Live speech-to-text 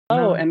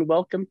Hello Hello. and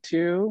welcome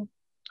to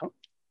oh,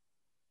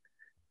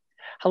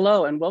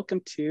 hello and welcome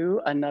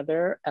to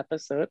another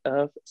episode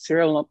of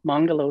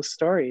Sirimangalo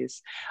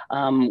Stories,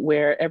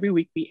 where every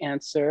week we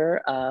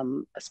answer a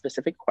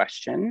specific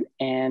question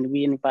and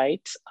we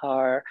invite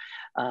our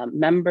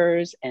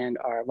members and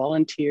our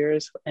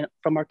volunteers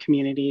from our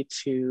community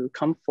to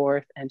come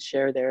forth and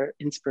share their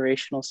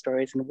inspirational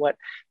stories and what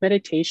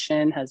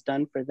meditation has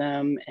done for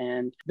them.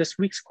 And this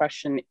week's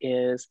question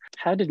is,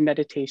 how did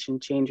meditation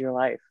change your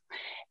life?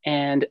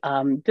 And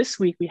this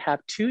week we have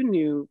two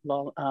new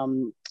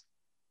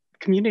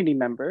community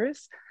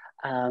members.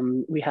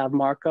 We have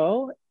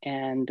Marco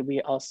and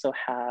we also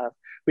have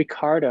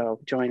Ricardo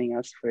joining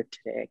us for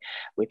today,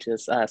 which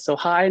is so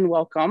hi and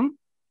welcome.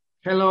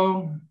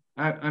 Hello,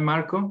 I'm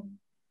Marco.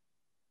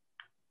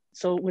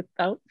 So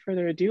without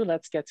further ado,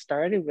 let's get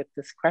started with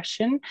this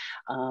question,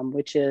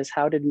 which is,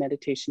 how did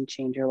meditation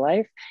change your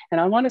life? And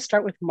I want to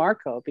start with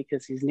Marco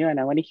because he's new and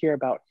I want to hear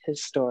about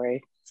his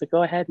story. So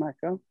go ahead,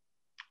 Marco.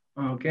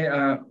 Okay,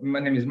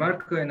 my name is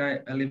Marco and I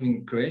live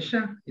in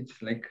Croatia.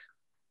 It's like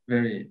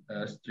very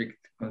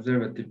strict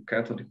conservative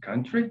Catholic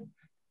country.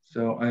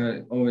 So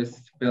I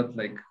always felt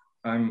like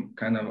I'm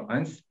kind of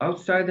an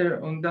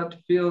outsider on that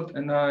field.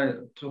 And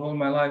to all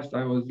my life,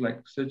 I was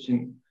like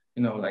searching,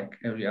 like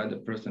every other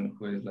person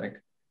who is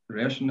like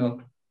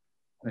rational.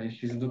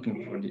 He's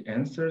looking for the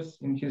answers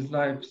in his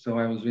life. So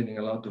I was reading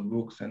a lot of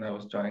books and I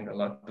was trying a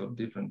lot of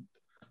different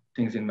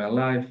things in my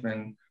life.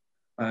 And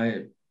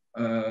I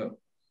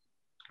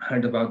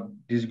heard about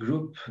this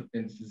group.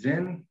 It's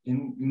Zen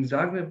in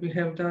Zagreb. We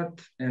have that,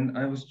 and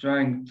I was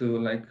trying to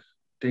like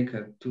take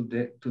a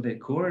two-day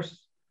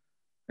course,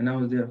 and I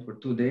was there for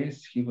 2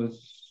 days. He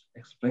was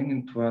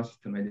explaining to us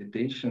the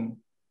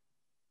meditation,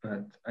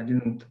 but I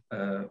didn't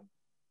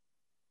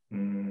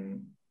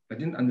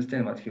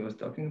understand what he was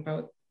talking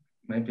about.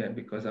 Maybe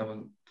because I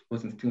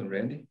wasn't still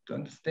ready to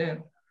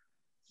understand.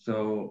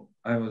 So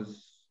I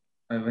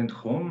went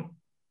home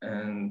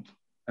and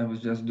I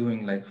was just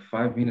doing like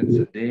 5 minutes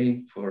a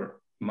day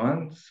for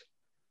months,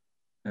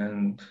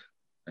 and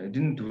it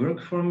didn't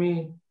work for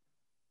me.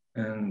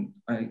 And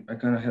I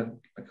kind of had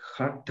like a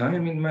hard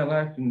time in my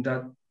life in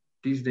that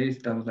these days.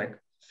 That was like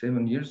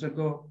 7 years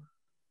ago.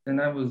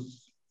 And I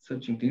was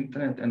searching the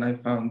internet and I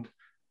found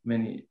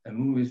many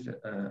movies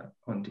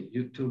on the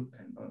YouTube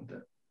and on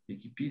the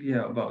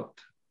Wikipedia about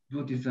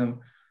Buddhism.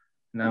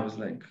 And I was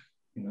like,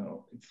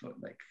 it's not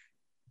like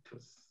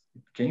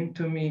it came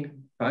to me.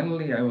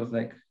 Finally, I was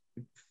like,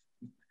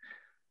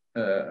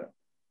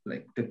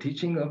 like the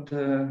teaching of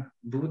the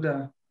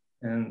Buddha.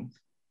 And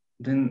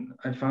then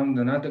I found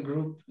another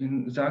group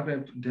in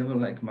Zagreb. They were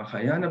like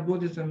Mahayana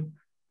Buddhism.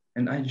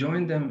 And I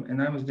joined them and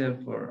I was there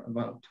for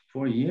about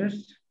 4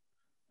 years.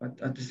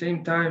 But at the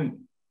same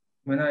time,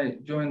 when I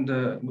joined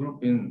the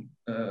group in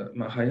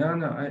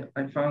Mahayana,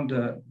 I found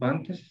the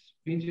Bante's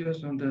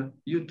videos on the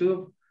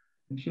YouTube.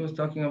 And he was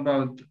talking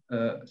about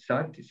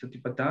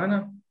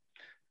satipatthana.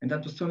 And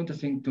that was so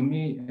interesting to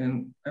me.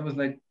 And I was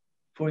like,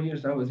 4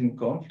 years I was in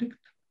conflict,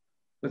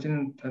 but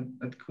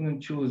I couldn't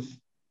choose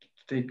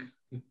to take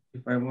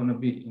if I want to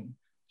be in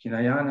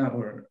Hinayana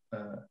or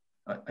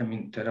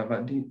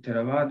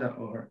Theravada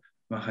or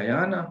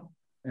Mahayana.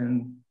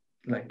 And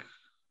like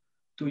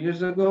 2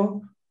 years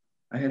ago,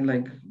 I had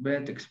like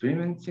bad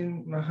experience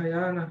in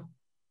Mahayana.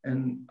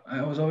 And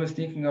I was always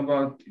thinking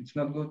about it's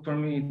not good for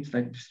me. It's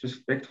like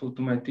disrespectful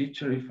to my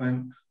teacher if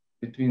I'm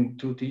between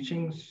two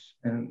teachings.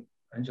 And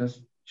I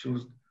just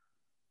chose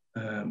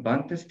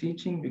Bante's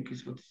teaching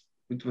because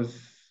it was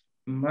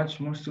much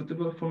more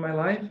suitable for my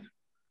life.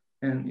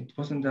 And it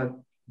wasn't that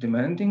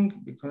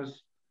demanding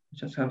because you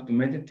just have to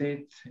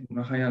meditate. In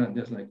Mahayana,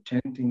 there's like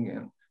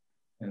chanting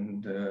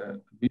and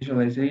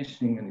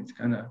visualization, and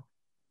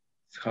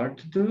it's hard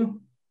to do.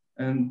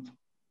 And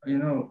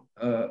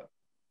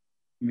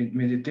with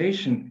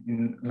meditation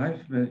in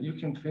life, you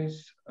can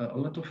face a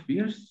lot of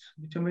fears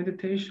with your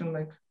meditation.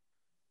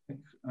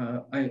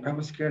 I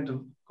was scared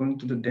of going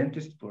to the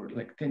dentist for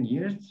like 10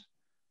 years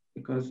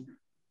because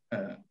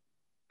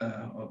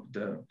of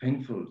the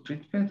painful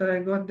treatment that I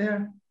got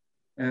there.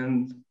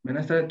 And when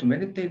I started to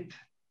meditate,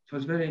 it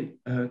was very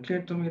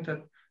clear to me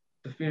that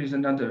the fear is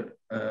another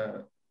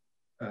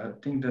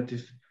thing that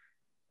is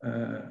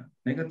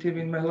negative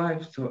in my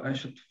life. So I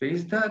should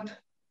face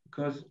that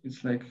because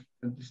it's like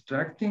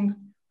distracting.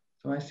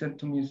 So I said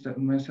to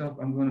myself,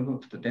 I'm going to go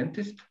to the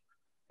dentist.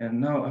 And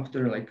now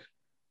after like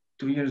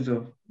 2 years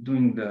of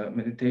doing the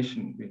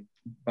meditation with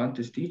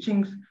Bante's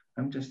teachings,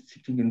 I'm just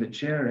sitting in the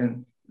chair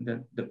and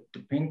the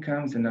pain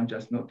comes and I'm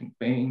just noting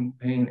pain,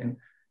 and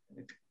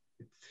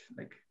it's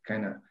like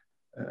kind of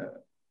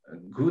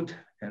good.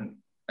 And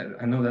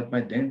I know that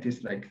my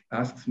dentist like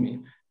asks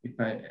me if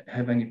I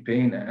have any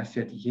pain. I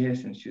said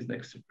yes, and she's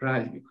like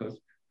surprised because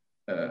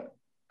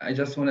I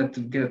just wanted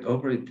to get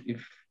over it.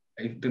 If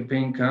the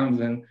pain comes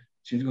and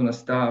she's gonna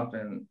stop,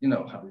 and you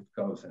know how it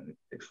goes, and it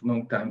takes a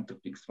long time to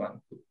fix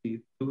one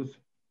tooth,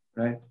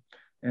 right?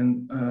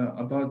 And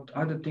about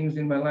other things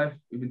in my life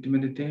with the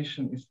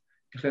meditation, it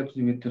helps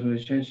me with the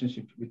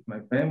relationship with my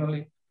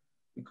family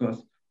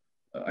because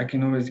I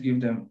can always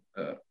give them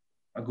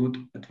a good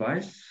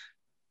advice,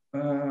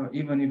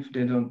 even if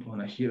they don't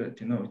want to hear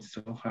it. You know, it's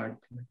so hard.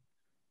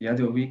 The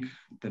other week,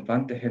 the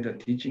Bante had a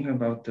teaching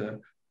about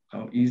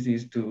how easy it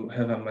is to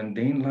have a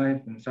mundane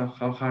life and so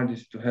how hard it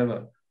is to have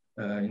a,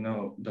 you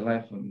know, the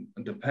life on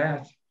the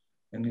path.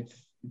 And it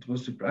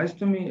was a surprise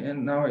to me.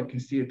 And now I can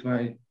see it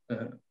why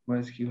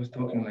he was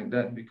talking like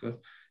that, because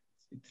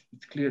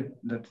it's clear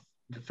that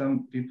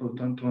some people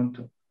don't want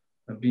to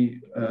be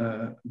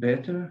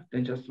better.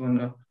 They just want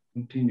to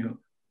continue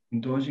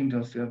indulging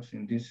themselves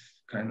in this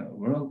kind of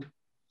world.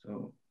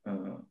 So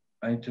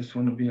I just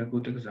want to be a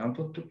good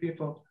example to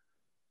people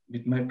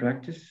with my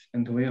practice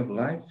and the way of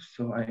life.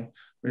 So I'm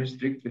very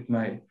strict with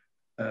my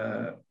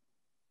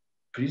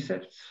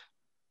precepts.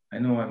 I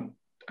know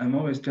I'm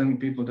always telling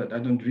people that I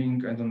don't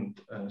drink, I don't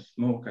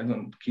smoke, I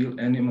don't kill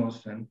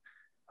animals, and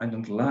I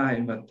don't lie.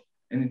 But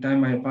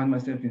anytime I find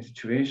myself in a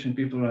situation,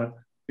 people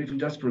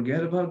just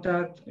forget about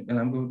that. And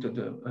I'm going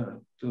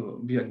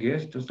to be a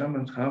guest to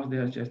someone's house,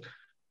 they just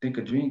take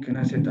a drink, and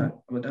I said that,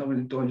 but I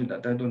already told you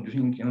that I don't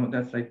drink. You know,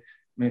 that's like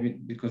maybe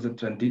because of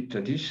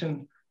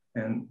tradition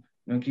and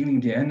you know, killing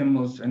the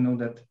animals. I know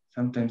that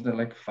sometimes there are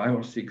like 5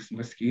 or 6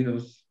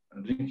 mosquitoes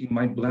drinking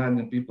my blood,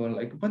 and people are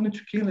like, why don't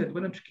you kill it?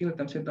 Why don't you kill it?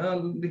 I'm saying,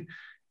 oh,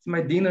 it's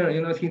my dinner,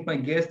 you know, it's my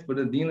guest for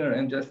the dinner.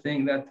 And just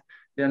saying that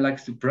they're like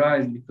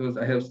surprised because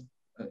I have,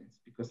 it's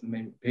because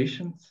maybe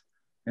patience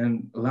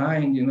and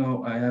lying, you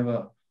know, I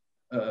have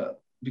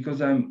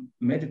because I'm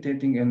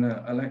meditating and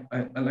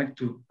I like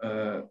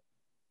to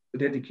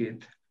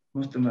dedicate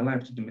most of my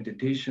life to the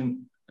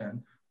meditation.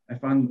 And I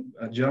found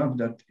a job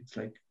that it's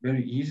like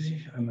very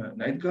easy. I'm a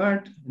night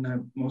guard and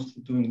I'm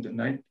mostly doing the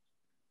night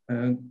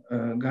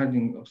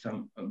guarding of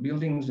some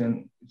buildings,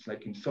 and it's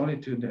like in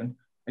solitude, and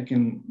I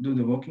can do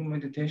the walking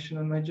meditation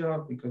on my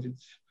job because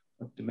it's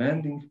not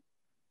demanding.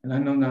 And I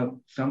know that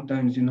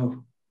sometimes, you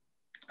know,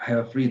 I have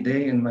a free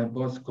day and my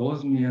boss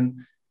calls me and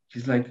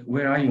he's like,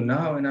 where are you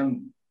now? And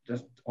I'm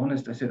just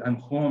honest. I said, I'm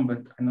home,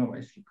 but I know why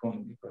he's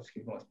calling because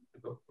he wants me to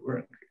go to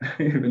work,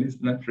 even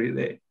it's not free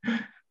day.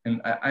 And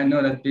I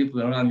know that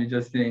people around me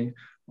just saying,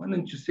 why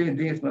don't you say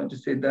this? Why don't you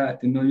say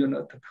that? You know, you're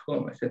not at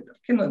home. I said, I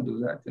cannot do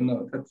that. You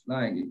know, that's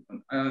lying.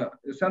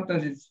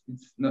 Sometimes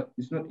it's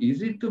not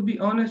easy to be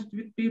honest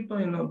with people,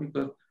 you know,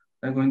 because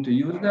they're going to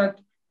use that.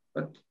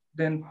 But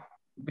then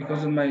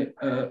because of my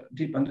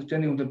deep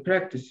understanding of the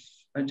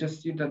practice, I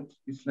just see that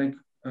it's like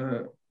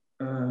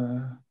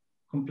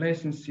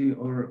complacency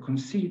or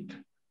conceit.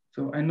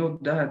 So I know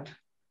that.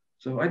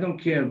 So I don't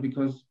care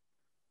because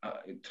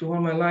through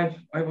all my life,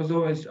 I was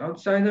always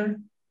outsider.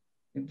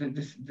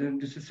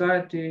 The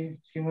society,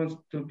 he wants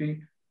to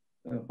be,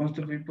 most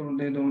of people,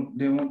 they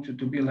want you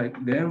to be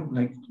like them,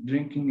 like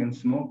drinking and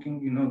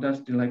smoking, you know, that's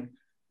the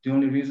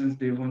only reasons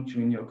they want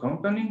you in your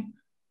company.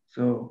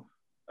 So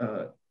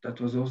that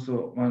was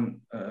also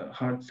one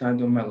hard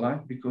side of my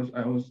life because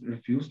I was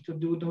refused to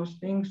do those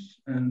things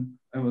and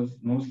I was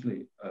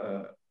mostly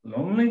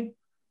lonely,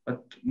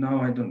 but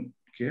now I don't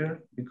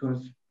care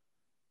because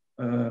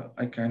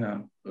I kind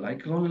of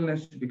like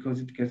loneliness because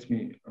it gets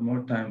me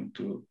more time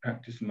to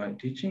practice my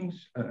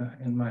teachings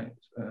and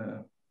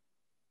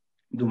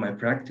do my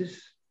practice.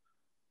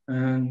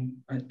 And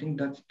I think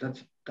that's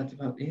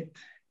about it.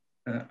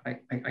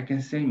 I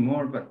can say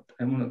more, but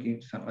I want to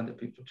give some other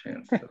people a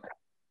chance. So.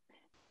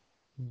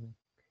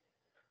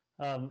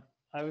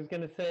 I was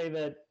going to say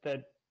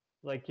that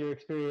like your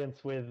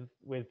experience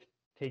with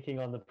taking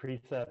on the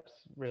precepts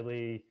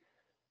really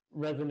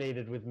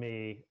resonated with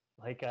me.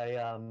 Like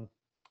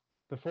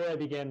before I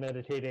began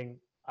meditating,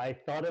 I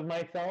thought of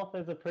myself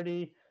as a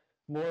pretty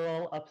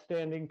moral,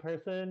 upstanding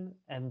person,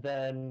 and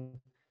then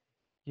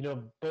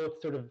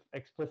both sort of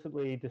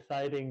explicitly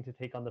deciding to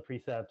take on the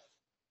precepts,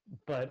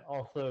 but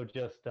also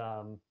just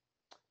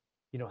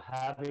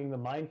having the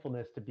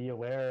mindfulness to be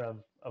aware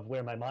of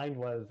where my mind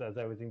was as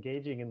I was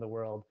engaging in the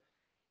world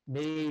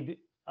made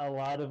a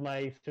lot of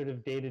my sort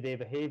of day-to-day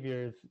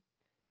behaviors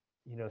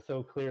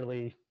so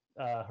clearly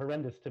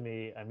horrendous to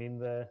me. I mean,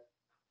 the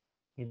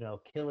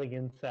killing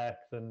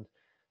insects, and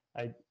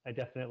I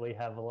definitely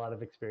have a lot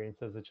of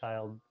experience as a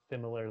child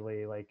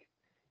similarly, like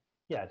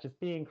just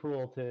being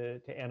cruel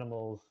to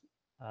animals,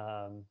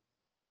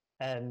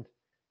 and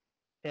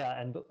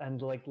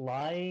and like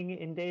lying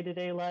in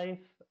day-to-day life.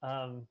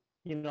 I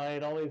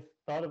had always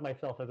thought of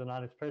myself as an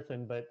honest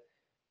person, but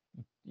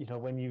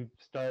when you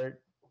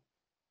start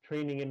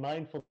training in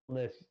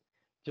mindfulness,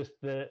 just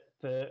the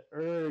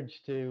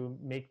urge to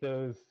make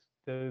those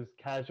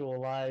casual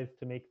lies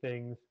to make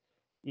things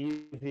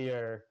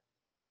easier,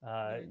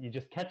 you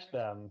just catch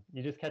them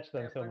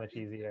so much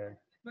easier.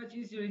 Much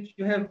easier if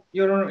you have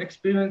your own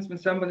experience when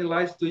somebody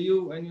lies to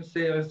you and you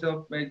say to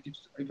yourself, wait,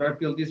 if I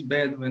feel this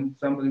bad when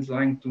somebody's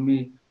lying to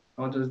me,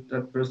 how does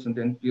that person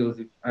then feel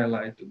if I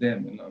lie to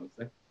them? It's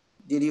like.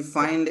 Did you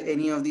find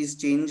any of these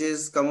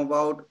changes come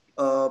about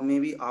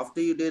maybe after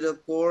you did a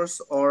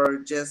course, or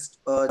just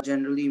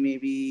generally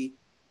maybe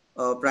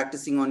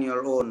practicing on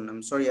your own?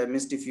 I'm sorry, I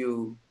missed if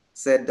you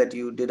said that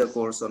you did a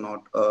course or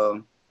not.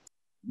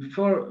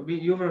 before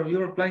you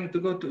were planning to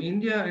go to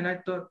India, and I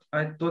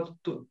thought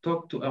to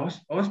talk to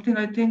Austin,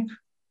 I think,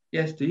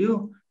 yes, to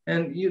you,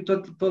 and you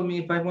told me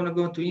if I want to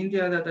go to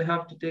India that I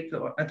have to take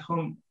a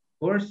at-home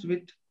course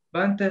with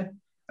Bante.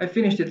 I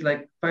finished it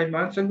like 5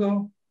 months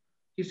ago.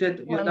 He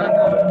said, "You're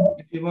done.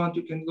 If you want,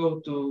 you can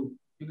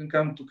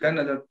come to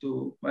Canada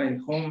to my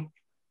home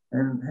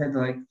and had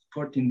like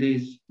 14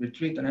 days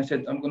retreat." And I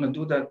said, "I'm gonna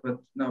do that, but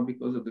now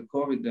because of the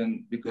COVID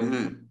and because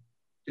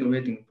still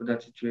waiting for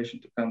that situation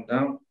to calm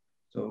down.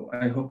 So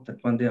I hope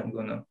that one day I'm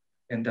gonna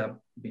end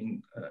up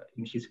being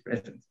in his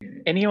presence."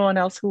 Anyone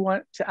else who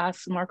want to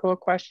ask Marco a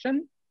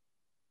question?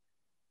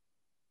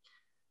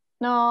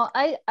 No,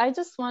 I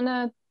just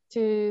wanted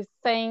to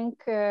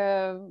thank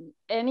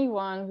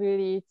anyone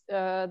really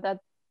that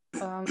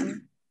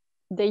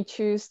they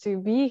choose to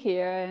be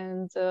here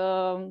and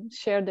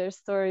share their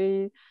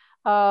story.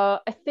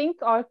 I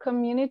think our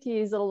community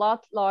is a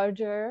lot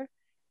larger,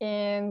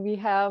 and we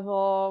have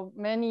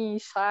many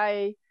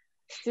shy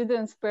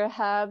students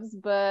perhaps,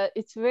 but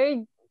it's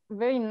very,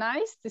 very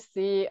nice to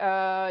see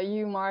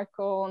you,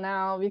 Marco,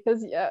 now,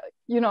 because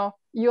you know,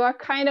 you are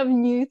kind of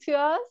new to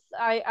us.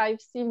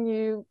 I've seen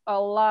you a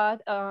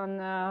lot on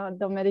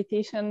the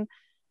Meditation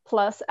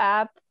Plus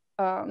app,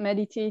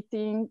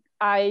 meditating.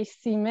 I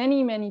see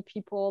many, many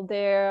people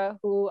there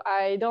who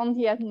I don't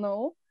yet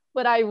know,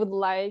 but I would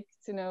like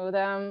to know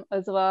them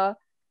as well.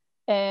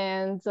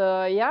 And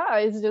yeah,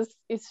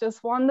 it's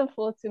just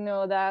wonderful to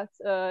know that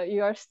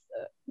you are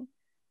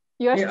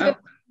still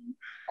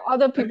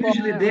other people.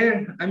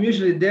 I'm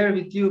usually there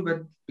with you, but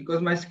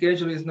because my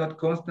schedule is not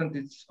constant,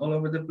 it's all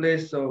over the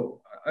place.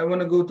 So I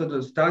want to go to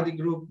the study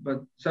group,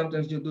 but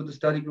sometimes you do the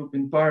study group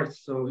in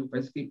parts. So if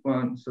I skip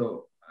one,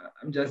 so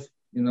I'm just,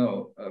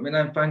 when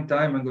I find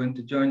time, I'm going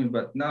to join you.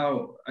 But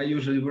now I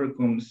usually work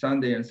on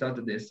Sunday and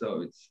Saturday,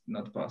 so it's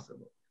not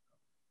possible.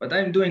 But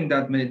I'm doing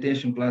that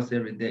meditation class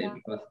every day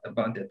because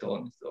Abante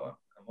told me, so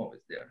I'm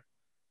always there.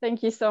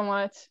 Thank you so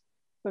much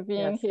for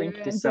being here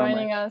and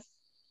joining us.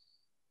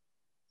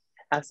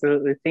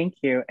 Absolutely, thank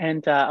you.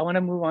 And I want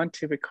to move on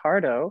to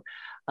Ricardo.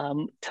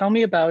 Tell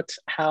me about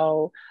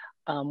how,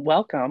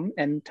 welcome,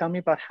 and tell me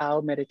about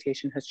how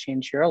meditation has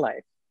changed your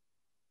life.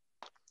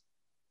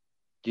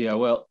 Yeah,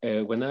 well,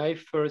 when I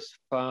first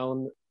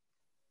found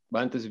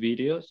Bante's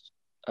videos,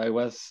 I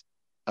was,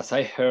 as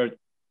I heard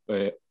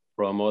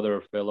from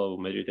other fellow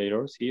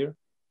meditators here,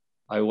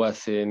 I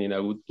wasn't in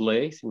a good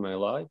place in my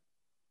life.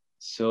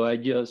 So I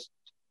just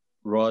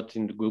wrote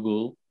in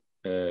Google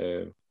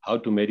how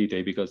to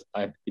meditate, because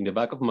in the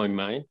back of my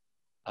mind,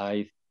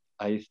 I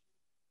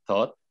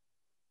thought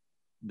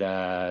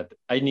that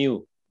I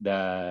knew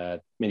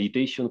that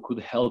meditation could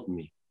help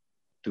me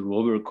to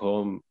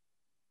overcome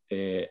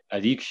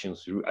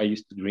addictions. I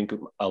used to drink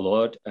a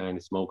lot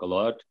and smoke a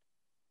lot,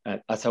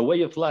 and as a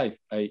way of life,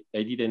 I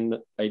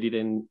didn't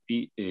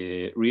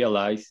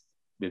realize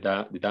the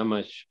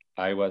damage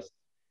I was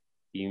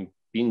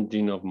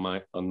impinging on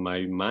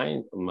my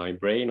mind, on my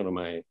brain, on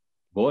my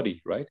body,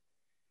 right?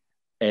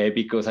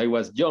 Because I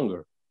was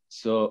younger.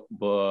 So,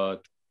 but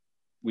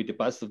with the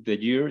pass of the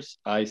years,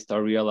 I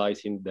started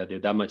realizing that the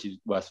damage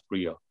was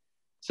real.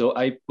 So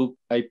I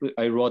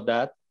wrote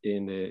that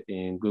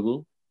in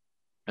Google,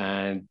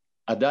 and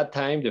at that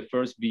time, the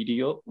first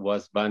video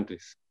was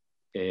Bante's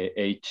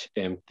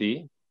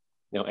HMT,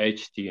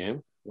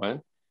 HTM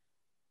one,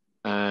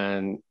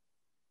 and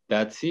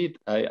that's it.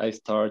 I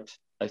start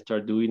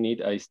doing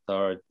it. I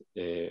start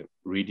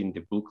reading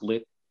the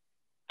booklet,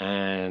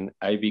 and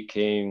I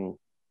became,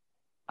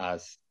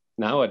 as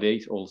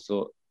nowadays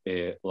also,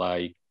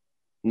 like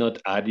not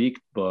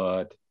addict,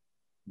 but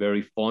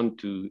very fond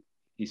to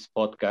his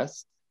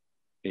podcast.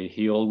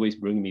 He always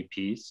bring me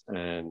peace,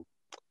 and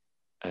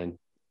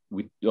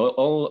with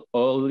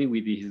only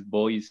with his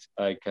voice,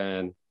 I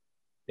can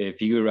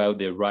figure out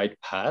the right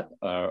path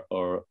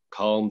or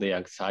calm the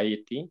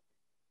anxiety.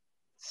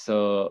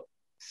 So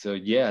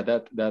yeah,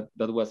 that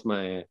was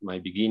my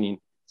beginning.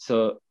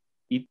 So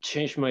it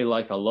changed my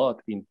life a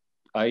lot.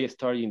 I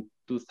started in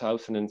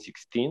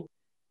 2016,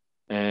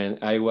 and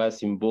I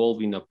was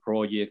involved in a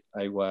project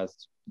I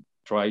was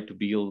trying to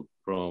build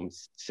from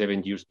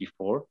 7 years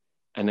before,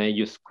 and I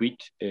just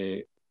quit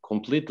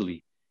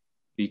completely,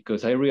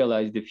 because I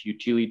realized the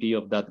futility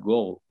of that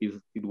goal.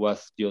 It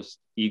was just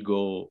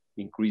ego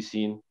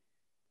increasing.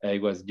 I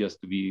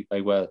used to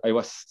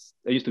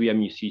be a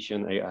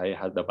musician. I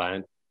had a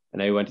band,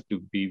 and I wanted to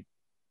be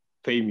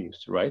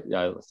famous, right?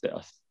 As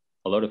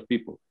a lot of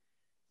people.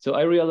 So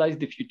I realized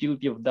the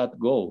futility of that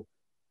goal.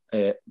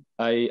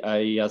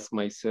 I asked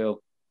myself,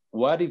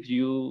 what if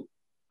you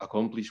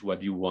accomplish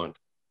what you want?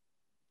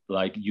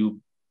 Like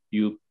you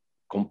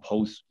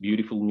compose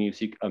beautiful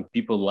music, and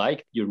people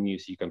like your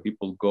music, and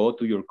people go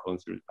to your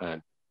concert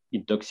and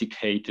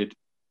intoxicated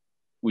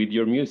with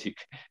your music.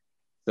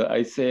 So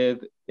I said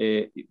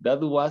that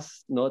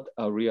was not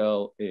a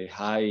real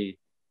high,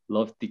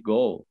 lofty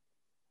goal.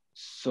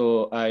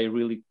 So I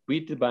really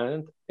quit the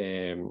band,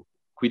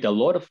 quit a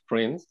lot of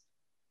friends.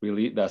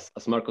 Really, as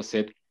Marco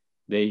said,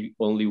 they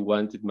only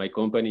wanted my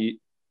company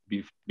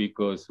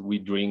because we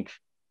drink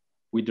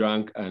we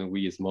drank and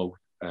we smoked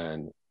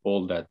and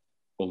all that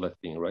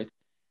thing, right?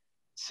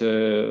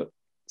 So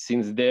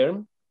since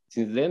then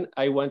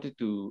I wanted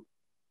to.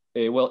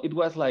 Well, it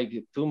was like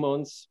 2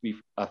 months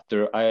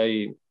after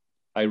I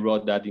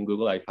wrote that in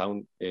Google. I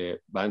found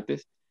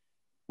Bantes,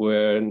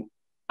 when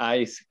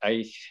I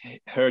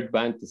heard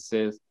Bantes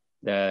says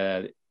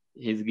that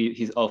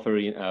he's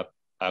offering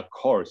a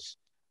course,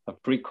 a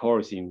free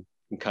course in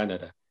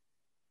Canada.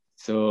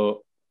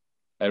 So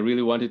I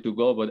really wanted to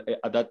go, but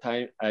at that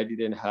time I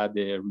didn't have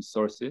the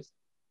resources.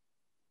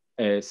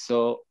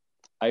 So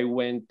I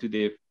went to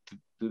the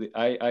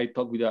I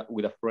talked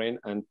with a friend,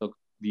 and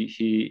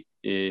she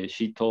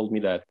told me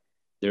that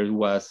there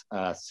was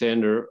a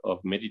center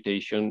of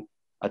meditation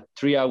at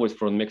 3 hours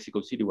from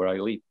Mexico City, where I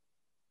live,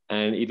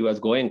 and it was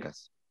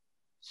Goencas.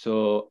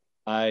 So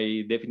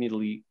I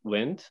definitely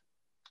went.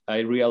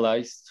 I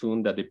realized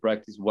soon that the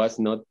practice was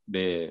not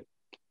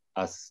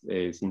as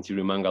in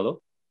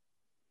Sirimangalo.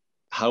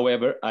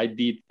 However, I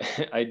did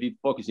I did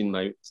focus in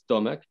my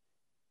stomach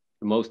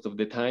most of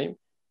the time,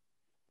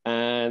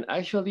 and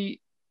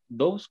actually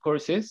those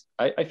courses,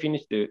 I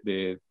finished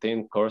the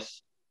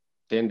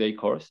 10-day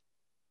course,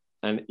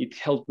 and it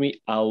helped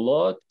me a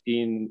lot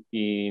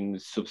in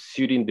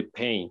substituting the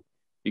pain,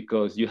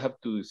 because you have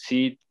to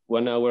sit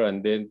 1 hour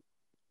and then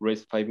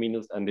rest 5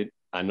 minutes and then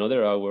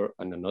another hour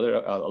and a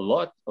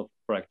lot of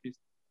practice,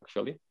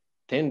 actually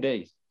 10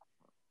 days,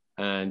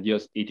 and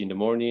just eat in the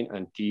morning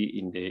and tea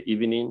in the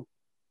evening.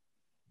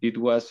 It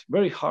was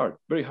very hard,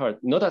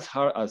 not as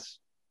hard as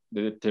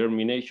the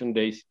determination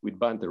days with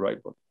Bante, right?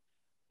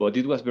 But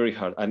it was very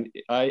hard, and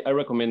I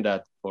recommend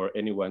that for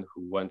anyone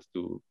who wants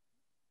to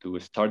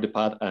start the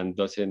path and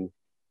doesn't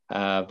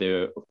have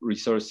the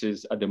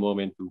resources at the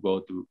moment to go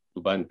to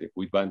Bante,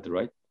 with Bante,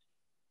 right?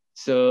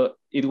 So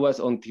it was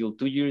until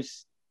 2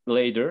 years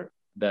later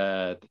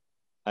that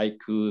I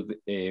could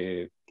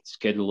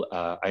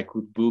I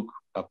could book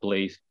a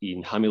place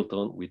in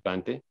Hamilton with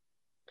Bante.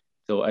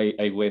 So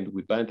I went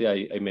with Bante.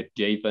 I met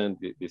Japan,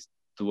 the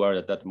steward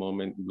at that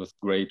moment. It was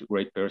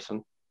great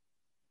person.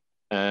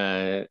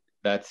 And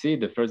that's it.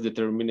 The first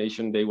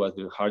determination day was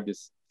the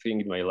hardest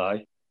thing in my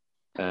life.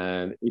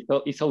 And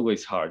it's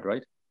always hard,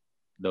 right?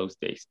 Those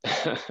days.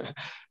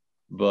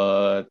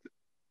 But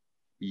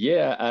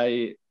yeah,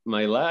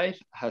 my life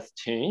has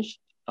changed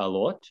a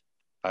lot.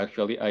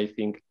 Actually, I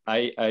think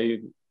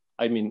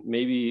I mean,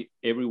 maybe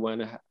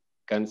everyone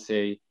can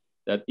say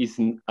that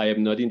I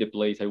am not in the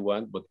place I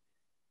want, but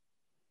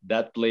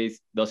that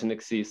place doesn't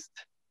exist,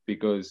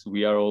 because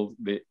we are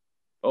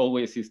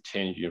always is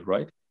changing,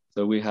 right?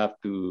 So we have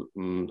to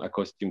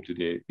accustom to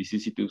the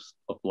vicissitudes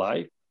of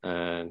life,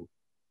 and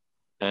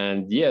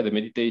yeah, the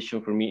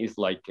meditation for me is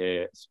like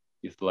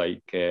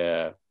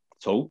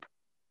soap.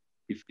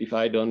 If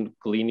I don't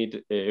clean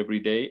it every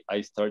day,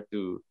 I start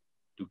to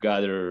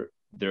gather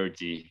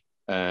dirty,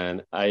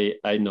 and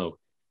I know.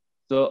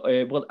 So,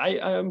 but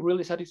I am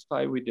really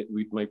satisfied with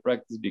my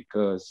practice,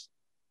 because,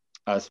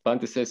 as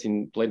Pante says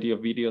in plenty of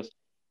videos,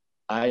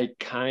 I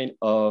kind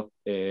of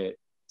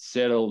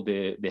settle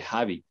the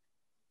habit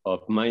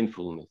of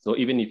mindfulness. So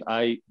even if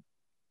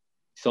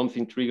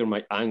something trigger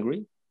my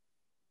angry,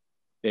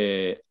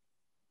 there's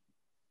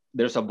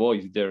a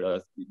voice there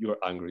as you're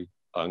angry,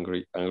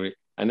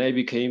 and I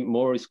became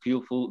more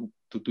skillful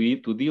to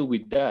deal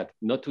with that,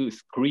 not to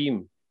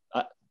scream.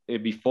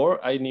 Before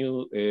I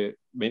knew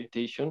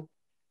meditation,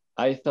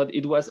 I thought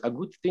it was a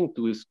good thing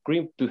to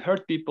scream, to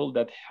hurt people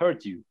that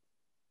hurt you,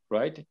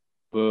 right?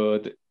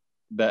 But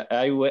that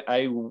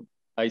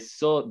I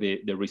saw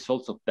the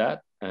results of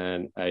that,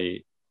 and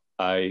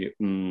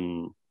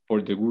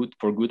for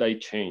good I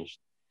changed.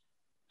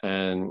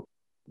 And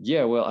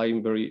yeah, well,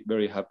 I'm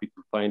very happy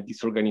to find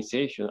this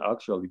organization,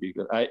 actually,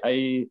 because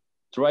I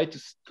try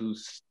to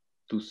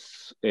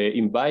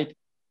invite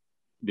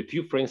the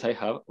few friends I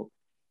have,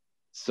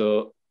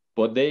 so,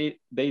 but they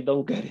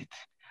don't get it.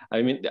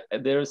 I mean,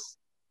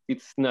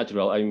 it's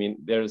natural. I mean,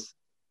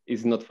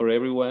 it's not for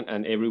everyone,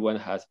 and everyone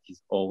has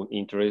his own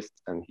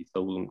interests and his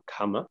own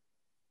karma.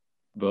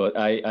 But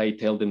I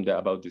tell them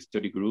about the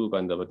study group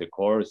and about the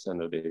course and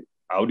the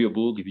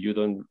audiobook. If you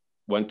don't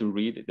want to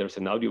read, there's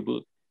an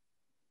audiobook.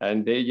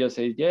 And they just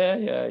say,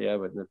 yeah,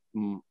 but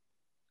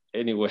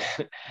anyway,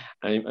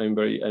 I'm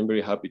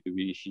very happy to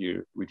be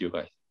here with you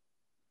guys.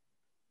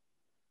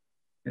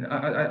 And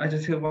I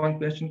just have one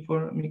question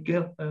for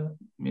Miguel,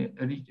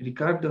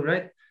 Ricardo,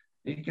 right?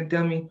 You can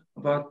tell me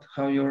about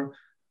how your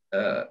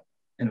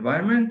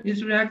environment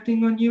is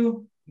reacting on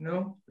you. You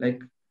know,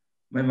 like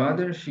my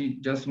mother, she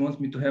just wants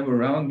me to have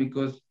around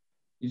because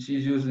she's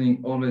usually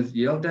always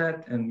yelled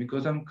at, and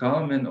because I'm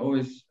calm and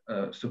always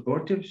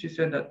supportive, she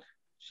said that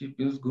she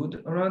feels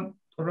good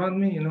around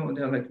me. You know,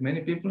 there are like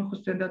many people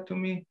who said that to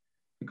me,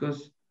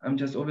 because I'm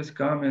just always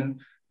calm,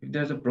 and if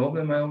there's a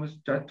problem, I always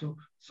try to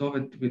solve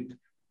it with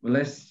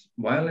less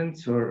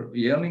violence or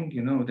yelling.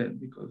 You know,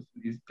 that because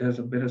there's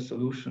a better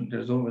solution.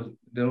 There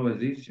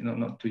always is. You know,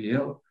 not to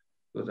yell,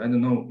 because I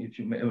don't know if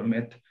you ever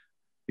met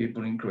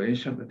people in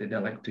Croatia, but they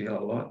like to yell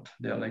a lot.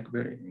 They're like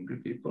very angry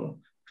people,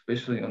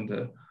 especially on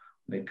the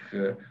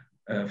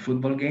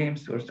football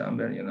games or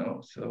somewhere, you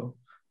know. So,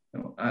 you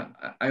know,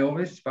 I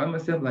always find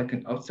myself like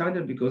an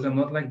outsider because I'm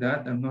not like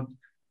that. I'm not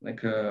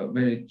like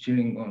very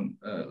cheering on,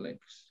 like,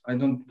 I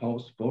don't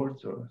post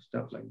sports or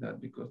stuff like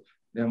that because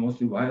they're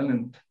mostly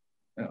violent.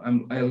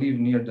 I live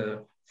near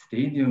the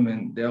stadium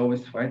and they're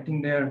always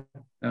fighting there.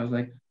 I was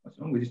like, what's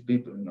wrong with these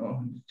people? You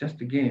know, it's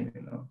just a game,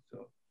 you know.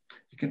 So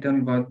you can tell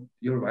me about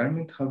your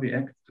environment, how we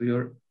act to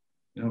your,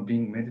 you know,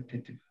 being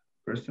meditative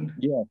person.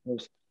 Yeah, of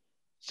course.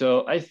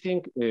 So I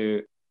think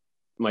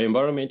my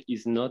environment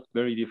is not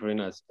very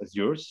different as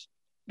yours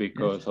Yes.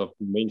 because of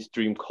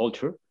mainstream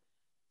culture.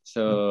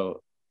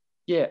 So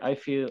yeah, I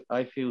feel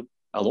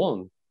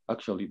alone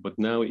actually, but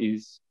now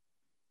is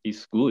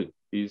good.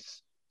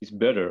 Is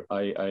better.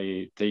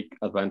 I take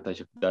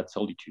advantage of that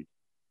solitude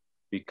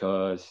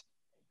because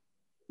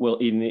well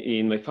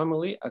in my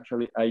family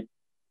actually I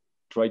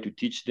try to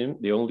teach them.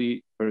 The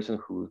only person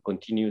who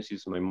continues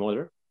is my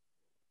mother,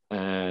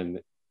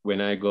 and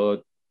when I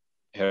go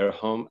her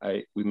home,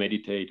 we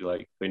meditate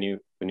like 20,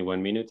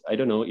 21 minutes. I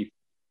don't know if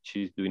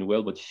she's doing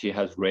well, but she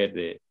has read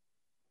the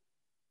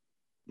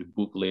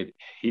booklet,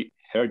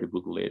 heard the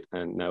booklet,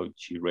 and now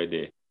she read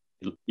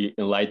the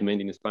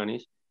Enlightenment in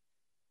Spanish.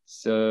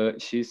 So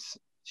she's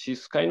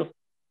kind of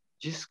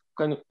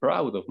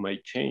proud of my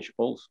change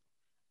also.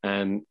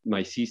 And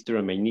my sister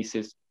and my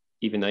nieces,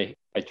 even I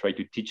try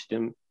to teach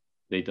them.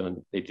 They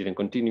didn't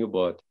continue,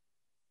 but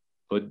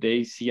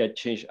they see a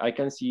change. I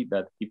can see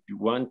that if you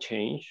want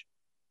change,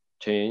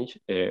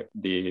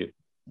 the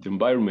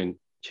environment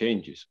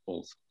changes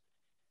also.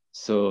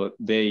 So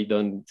they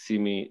don't see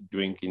me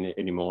drinking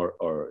anymore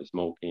or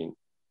smoking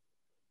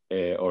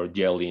or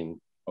yelling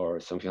or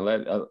something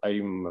like that.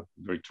 I'm a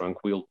very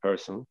tranquil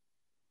person.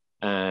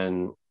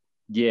 And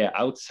yeah,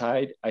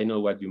 outside, I know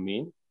what you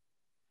mean.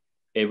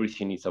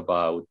 Everything is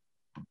about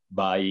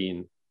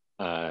buying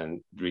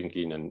and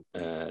drinking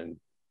and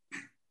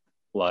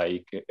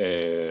like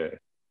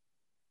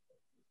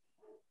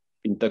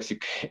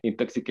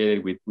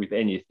intoxicated with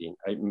anything.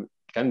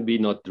 Can be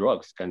not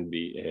drugs, can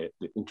be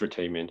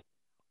entertainment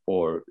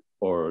or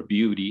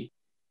beauty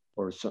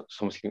or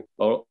something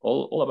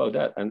all about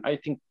that. And I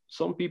think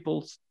some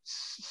people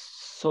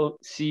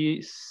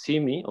see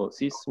me or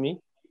sees me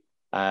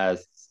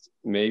as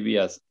maybe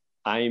as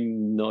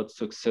I'm not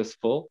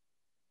successful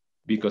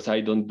because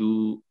I don't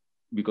do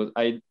because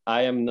I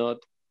am not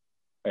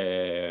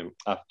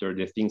after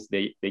the things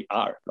they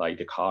are like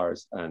the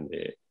cars and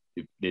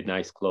the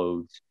nice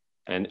clothes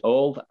and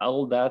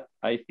all that.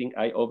 I think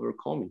I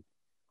overcome it,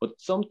 but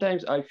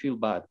sometimes I feel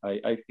bad.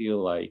 I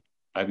feel like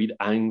a bit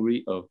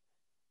angry of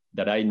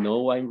that I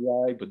know I'm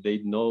right, but they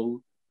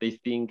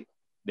think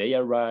they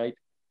are right.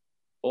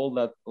 All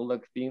that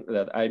thing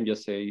that I'm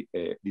just say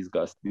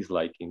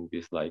disliking,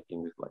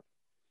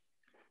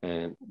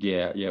 and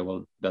yeah.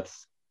 Well,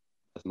 that's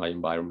my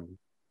environment.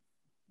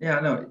 Yeah,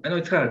 I know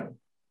it's hard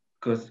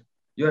because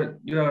you're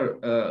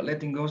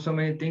letting go so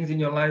many things in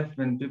your life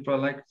when people are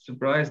like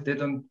surprised. They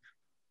don't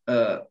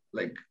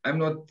like I'm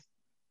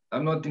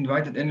not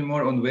invited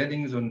anymore on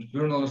weddings, on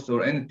funerals,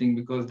 or anything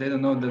because they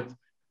don't know that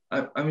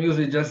I'm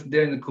usually just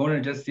there in the corner,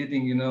 just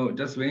sitting, you know,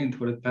 just waiting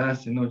for the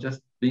pass, you know,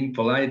 just being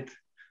polite.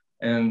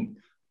 And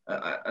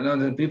I know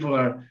that people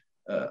are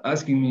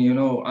asking me, you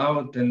know,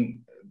 out and,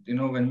 you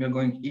know, when we're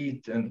going to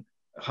eat and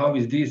how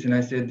is this? And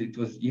I said it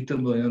was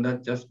eatable, you know,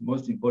 that's just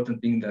most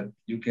important thing that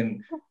you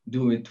can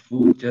do with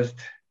food. Just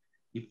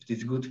if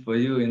it's good for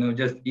you, you know,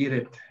 just eat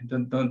it.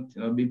 Don't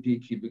you know, be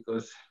picky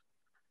because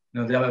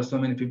you know there are so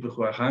many people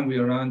who are hungry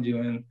around you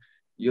and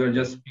you're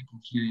just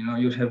speaking here, you know,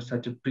 you have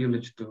such a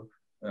privilege to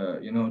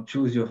you know,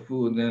 choose your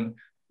food and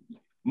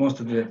most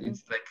of it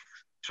it's like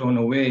thrown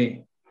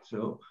away.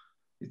 So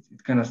it's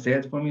kind of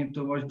sad for me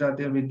to watch that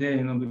every day,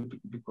 you know,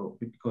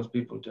 because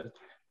people just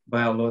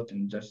buy a lot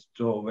and just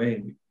throw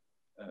away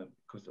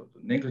because of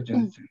the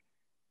negligence.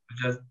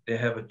 Just they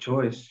have a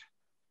choice.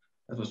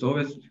 That was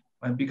always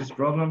my biggest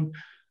problem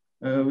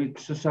with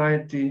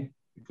society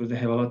because they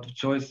have a lot of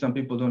choice. Some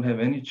people don't have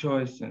any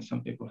choice, and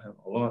some people have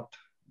a lot.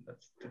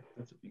 That's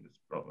the biggest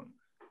problem.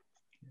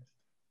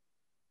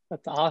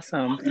 That's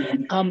awesome.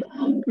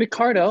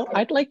 Ricardo,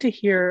 I'd like to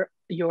hear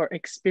your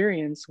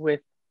experience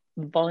with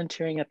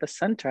volunteering at the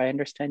center. I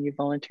understand you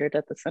volunteered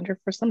at the center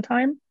for some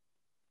time.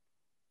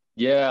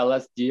 Yeah,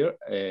 last year,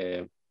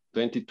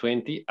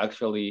 2020,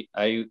 actually,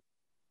 I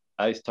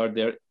started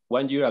there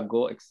 1 year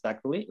ago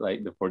exactly,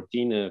 like the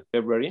 14th of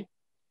February,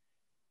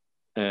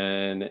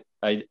 and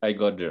I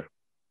got there.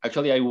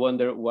 Actually, I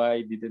wonder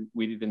why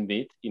we didn't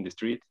meet in the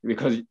street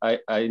because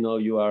I know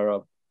you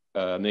are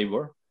a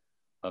neighbor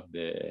of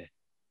the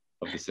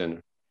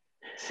center.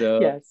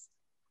 So Yes.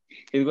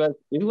 it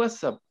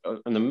was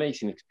an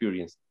amazing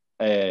experience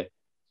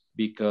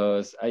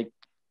because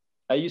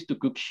I used to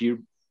cook here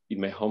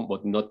in my home,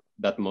 but not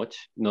that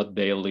much, not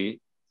daily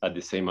at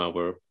the same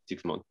hour,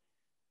 6 months.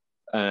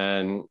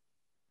 And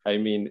I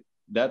mean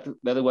that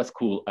was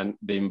cool, and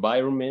the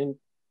environment.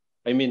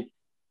 I mean,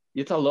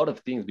 it's a lot of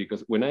things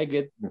because when I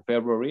get in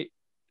February,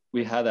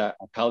 we had a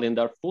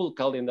calendar, full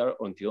calendar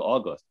until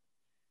August.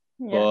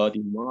 Yes. But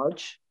in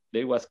March,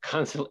 they was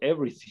canceled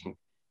everything.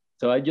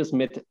 So I just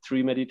met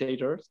 3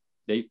 meditators.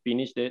 They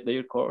finished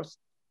their course,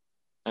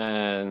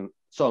 and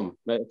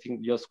I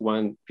think just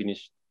one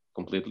finished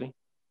completely.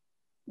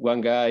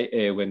 One guy,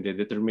 when the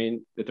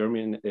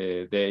determined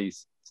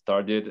days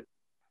started,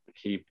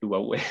 he flew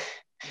away.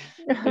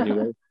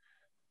 Anyway,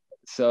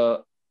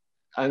 so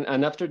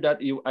and after that,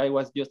 I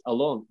was just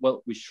alone.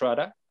 Well, with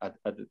Shraddha at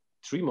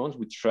 3 months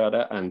with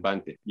Shraddha and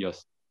Bante,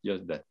 just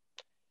that.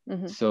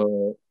 Mm-hmm.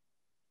 So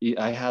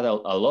I had a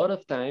lot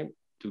of time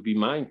to be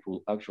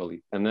mindful,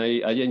 actually, and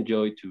I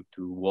enjoy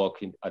to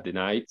walk at the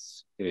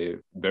nights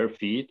bare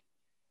feet,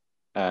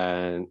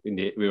 and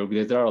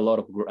there are a lot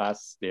of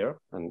grass there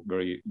and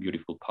very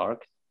beautiful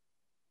park.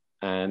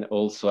 And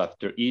also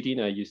after eating,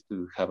 I used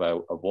to have a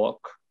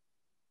walk.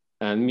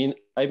 And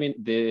I mean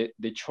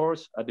the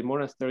chores at the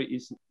monastery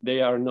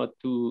they are not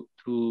too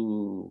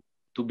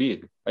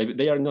big.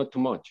 They are not too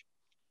much.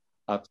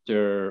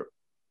 After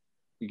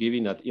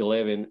giving at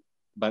 11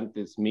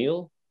 Bante's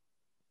meal,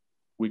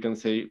 we can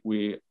say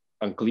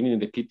and cleaning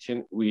the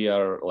kitchen, we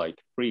are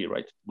like free,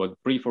 right? But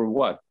free for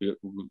what?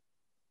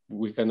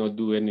 We cannot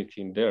do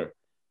anything there.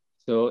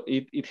 So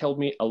it helped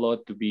me a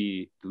lot to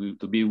be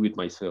with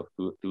myself,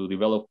 to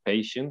develop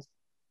patience,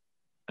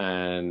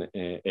 and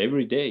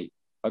every day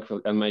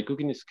actually, and my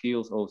cooking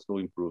skills also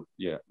improved.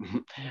 Yeah,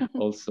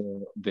 also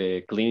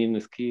the cleaning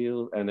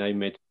skill, and I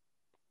met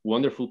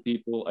wonderful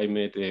people. I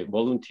met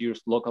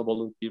volunteers, local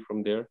volunteers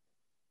from there.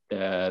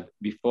 That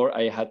before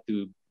I had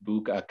to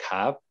book a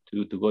cab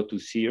to go to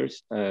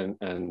Sears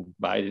and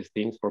buy these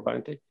things for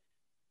Bante.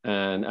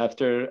 And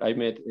after I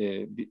met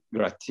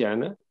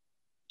Graziana,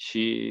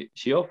 she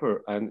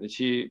offered, and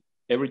she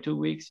every 2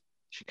 weeks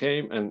she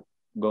came and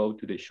go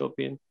to the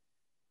shopping,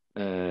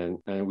 and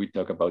we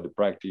talk about the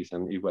practice,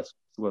 and it was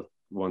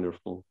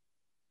wonderful.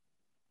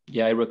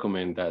 Yeah, I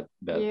recommend that.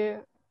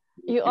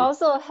 You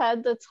also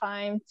had the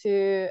time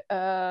to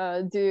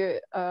do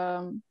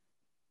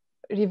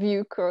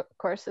review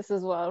courses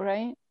as well,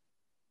 right?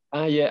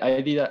 Yeah,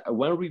 I did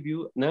one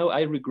review. Now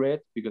I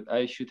regret, because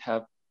I should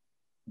have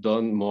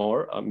done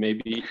more,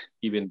 maybe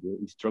even the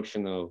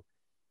instructional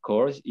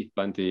course if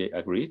Bante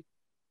agreed.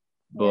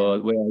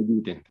 But well,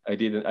 I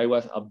didn't. I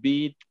was a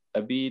bit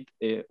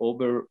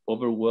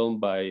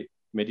overwhelmed by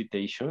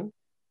meditation.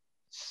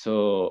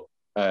 So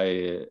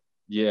I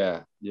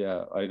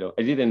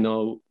didn't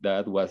know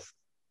that was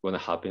gonna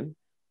happen.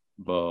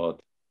 But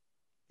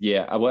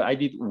yeah, I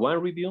did one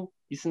review.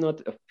 It's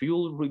not a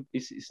full.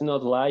 It's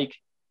not like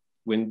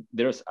when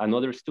there's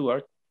another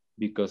steward,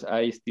 because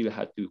I still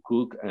had to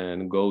cook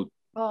and go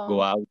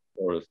out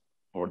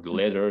for the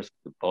letters,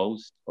 the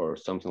post, or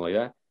something like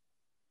that.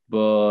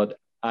 But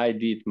I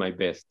did my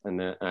best,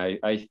 and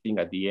I think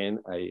at the end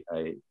I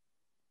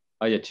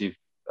achieved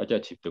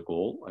the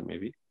goal,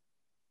 maybe.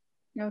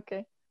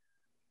 Okay.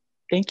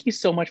 Thank you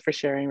so much for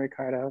sharing,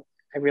 Ricardo.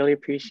 I really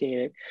appreciate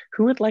it.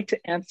 Who would like to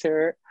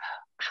answer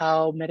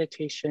how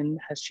meditation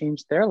has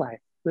changed their life?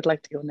 Who would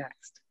like to go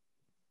next?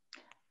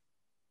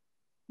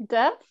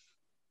 Deb?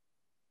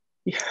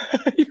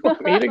 You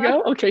want me to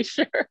go? Okay,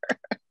 sure.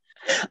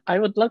 I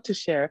would love to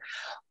share.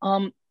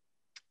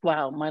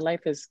 Wow, my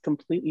life is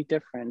completely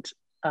different.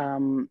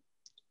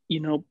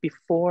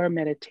 Before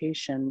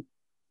meditation,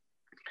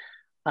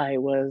 I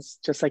was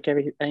just like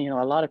a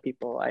lot of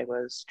people. I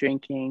was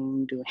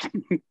drinking,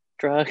 doing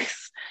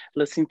drugs,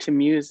 listening to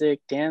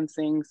music,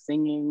 dancing,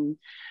 singing,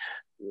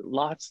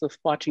 lots of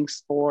watching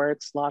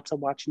sports, lots of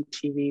watching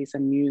TVs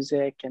and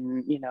music,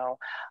 and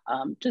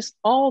just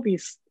all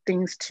these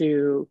things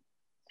to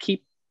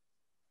keep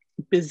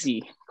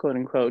busy, quote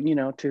unquote,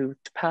 to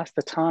pass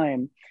the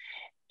time.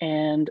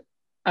 And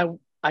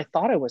I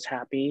thought I was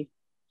happy,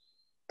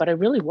 but I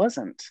really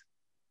wasn't.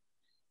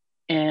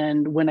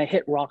 And when I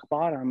hit rock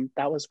bottom,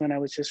 that was when I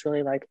was just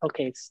really like,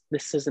 okay,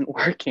 this isn't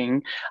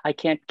working. I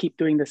can't keep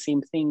doing the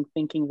same thing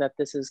thinking that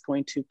this is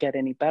going to get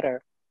any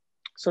better.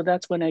 So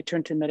that's when I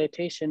turned to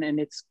meditation, and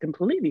it's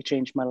completely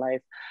changed my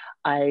life.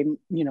 I'm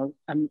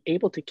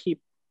able to keep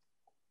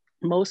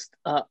most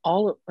of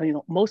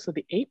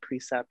the 8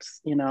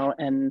 precepts,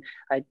 and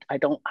I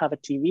don't have a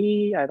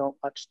TV. I don't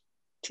watch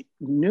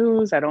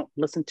news. I don't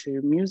listen to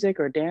music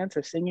or dance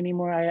or sing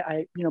anymore.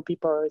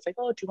 People are always like,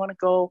 oh, do you want to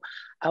go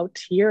out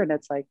here? And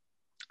it's like,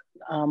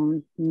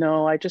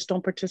 no, I just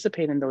don't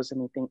participate in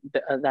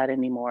that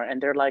anymore. And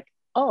they're like,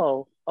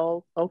 oh,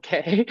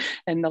 okay.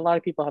 And a lot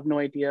of people have no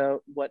idea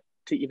what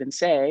to even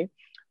say.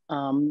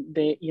 When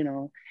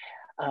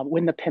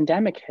the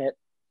pandemic hit,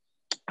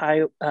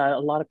 a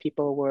lot of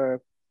people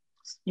were,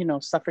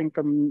 suffering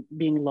from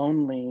being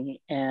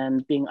lonely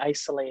and being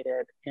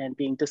isolated and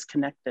being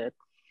disconnected.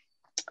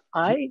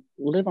 I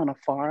live on a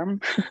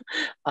farm,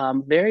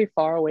 very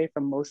far away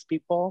from most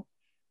people.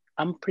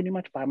 I'm pretty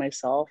much by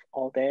myself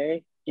all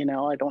day.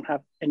 I don't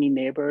have any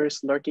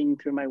neighbors lurking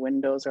through my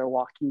windows or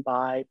walking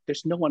by.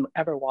 There's no one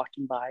ever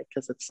walking by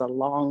because it's a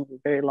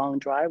very long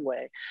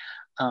driveway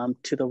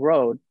to the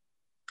road.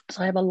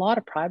 So I have a lot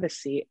of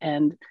privacy.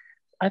 And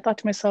I thought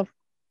to myself,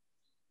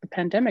 the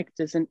pandemic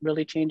doesn't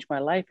really change my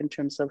life in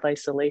terms of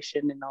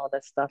isolation and all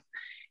that stuff.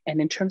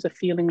 And in terms of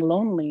feeling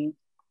lonely,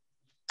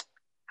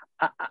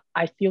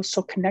 I feel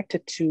so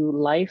connected to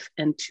life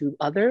and to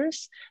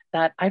others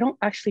that I don't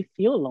actually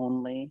feel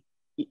lonely.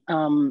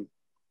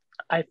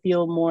 I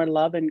feel more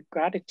love and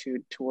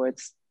gratitude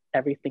towards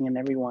everything and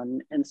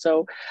everyone. And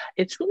so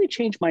it's really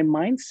changed my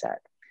mindset.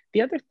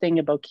 The other thing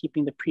about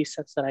keeping the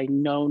precepts that I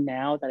know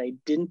now that I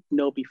didn't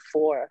know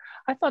before,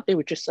 I thought they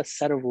were just a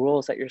set of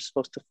rules that you're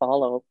supposed to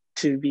follow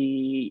to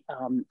be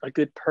a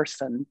good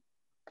person.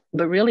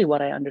 But really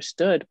what I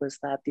understood was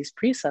that these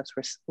precepts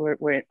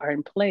are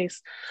in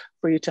place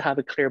for you to have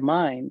a clear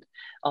mind.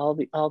 All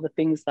the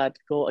things that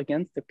go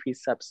against the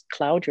precepts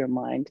cloud your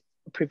mind,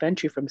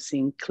 prevent you from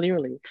seeing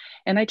clearly.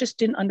 And I just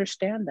didn't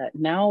understand that.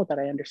 Now that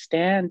I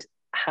understand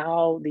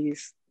how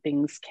these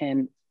things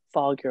can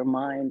fog your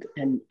mind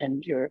and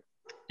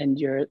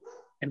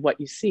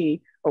what you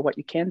see or what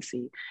you can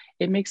see,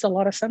 it makes a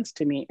lot of sense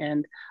to me.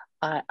 And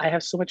I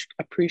have so much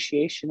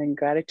appreciation and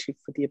gratitude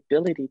for the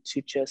ability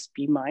to just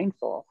be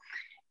mindful.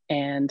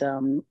 And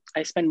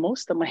I spend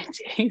most of my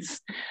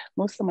days,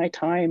 most of my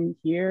time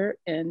here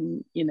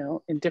in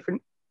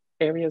different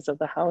areas of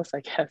the house,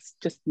 I guess,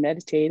 just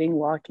meditating,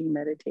 walking,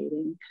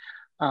 meditating,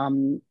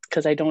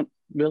 because I don't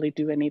really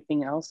do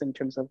anything else in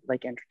terms of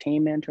like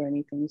entertainment or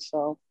anything.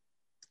 So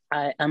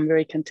I'm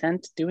very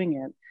content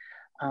doing it.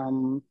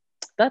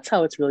 That's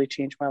how it's really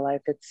changed my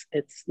life. It's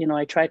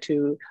I try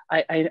to,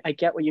 I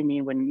get what you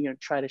mean when you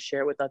try to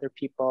share it with other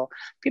people.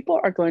 People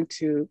are going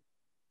to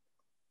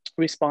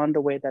respond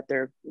the way that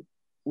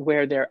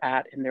where they're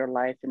at in their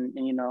life, and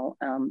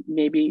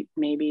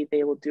maybe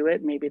they will do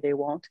it, maybe they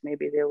won't,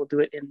 maybe they will do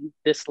it in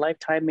this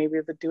lifetime, maybe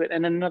they'll do it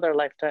in another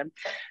lifetime.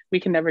 We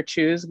can never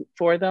choose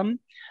for them,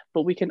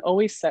 but we can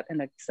always set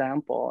an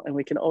example, and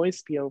we can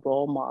always be a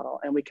role model,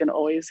 and we can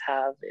always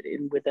have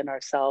it within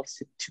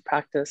ourselves to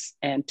practice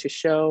and to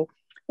show,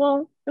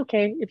 well,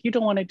 okay, if you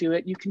don't want to do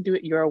it, you can do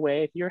it your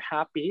way. If you're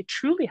happy,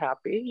 truly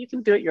happy, you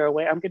can do it your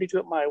way. I'm going to do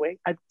it my way.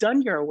 I've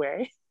done your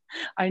way.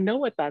 I know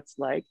what that's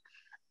like.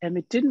 And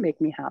it didn't make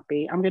me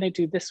happy. I'm going to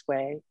do this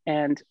way.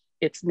 And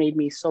it's made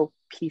me so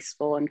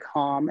peaceful and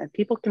calm. And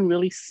people can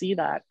really see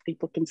that.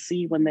 People can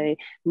see when they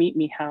meet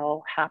me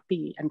how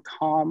happy and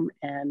calm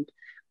and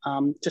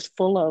just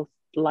full of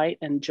light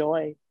and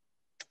joy,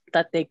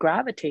 that they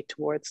gravitate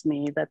towards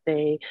me, that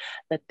they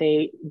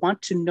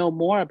want to know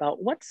more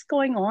about what's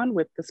going on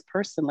with this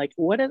person. Like,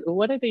 what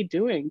are they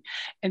doing?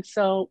 And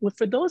so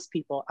for those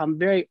people, I'm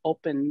very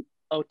open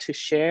to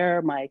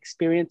share my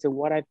experience and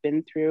what I've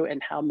been through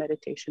and how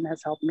meditation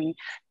has helped me.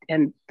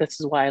 And this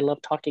is why I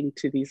love talking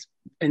to these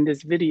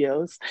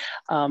videos,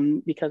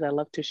 because I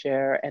love to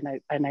share,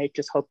 and I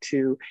just hope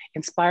to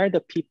inspire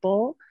the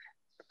people,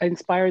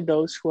 inspire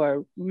those who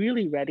are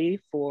really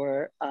ready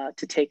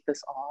to take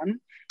this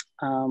on.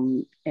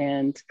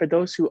 And for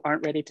those who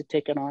aren't ready to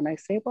take it on, I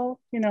say,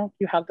 well, you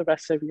have the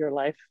rest of your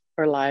life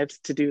or lives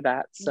to do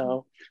that.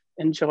 So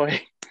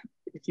enjoy,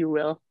 if you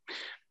will.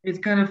 It's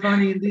kind of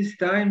funny in these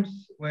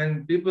times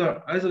when people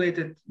are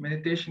isolated,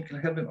 meditation can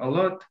help them a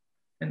lot.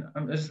 And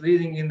I'm just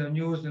reading in the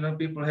news,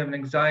 people have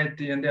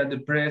anxiety and they're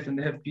depressed and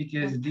they have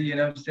PTSD.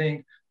 And I'm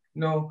saying,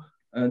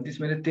 this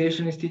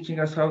meditation is teaching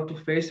us how to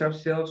face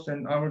ourselves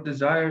and our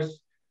desires.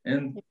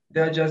 And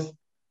they're just,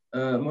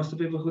 most of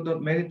the people who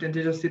don't meditate,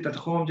 they just sit at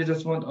home. They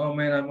just want, oh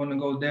man, I want to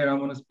go there. I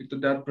want to speak to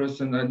that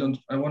person. If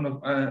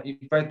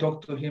I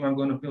talk to him, I'm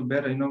going to feel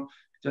better,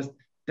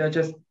 They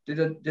just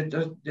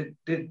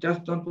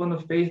don't want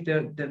to face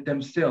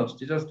themselves.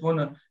 They just want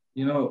to,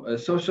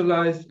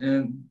 socialize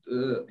and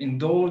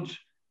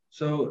indulge.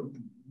 So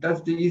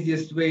that's the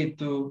easiest way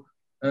to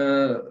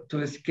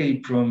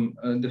escape from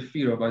the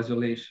fear of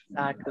isolation.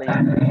 Exactly.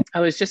 I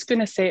was just going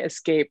to say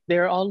escape.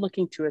 They're all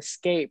looking to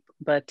escape,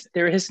 but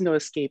there is no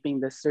escaping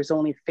this. There's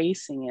only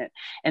facing it,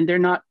 and they're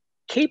not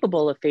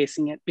capable of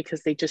facing it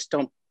because they just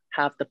don't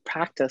have the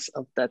practice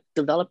of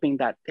developing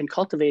that and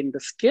cultivating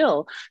the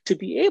skill to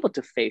be able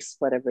to face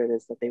whatever it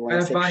is that they want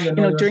to say.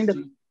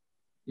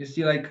 You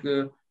see like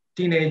a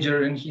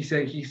teenager, and he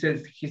said,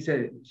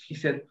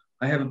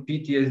 I have a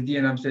PTSD,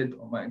 and I'm said,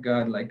 oh my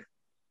God, like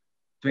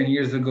 20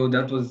 years ago,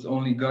 that was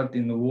only got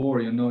in the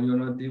war, you're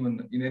not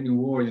even in any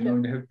war, you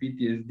have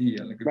PTSD.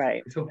 Like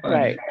it's so funny.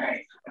 Right.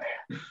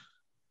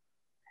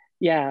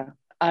 Yeah.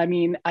 I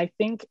mean, I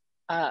think,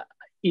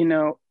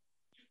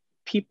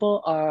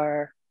 people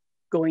are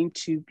going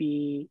to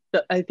be,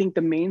 I think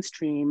the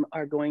mainstream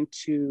are going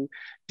to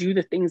do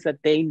the things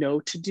that they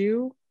know to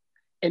do,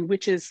 and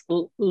which is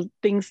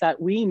things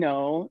that we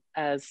know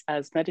as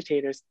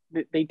meditators,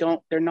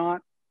 they're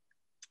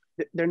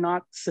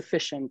not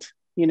sufficient,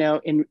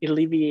 in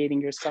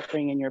alleviating your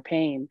suffering and your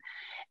pain.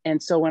 And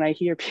so when I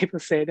hear people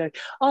say that,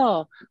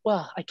 oh,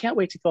 well, I can't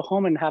wait to go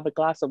home and have a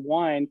glass of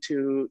wine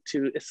to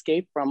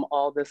escape from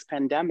all this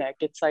pandemic,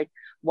 it's like,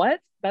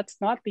 what? That's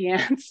not the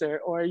answer.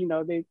 Or,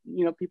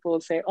 people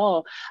will say,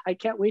 oh, I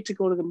can't wait to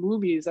go to the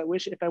movies. I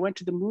wish if I went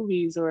to the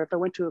movies, or if I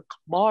went to a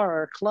bar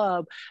or a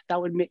club, that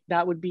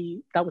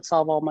would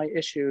solve all my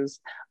issues.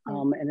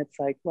 And it's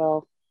like,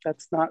 well,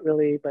 that's not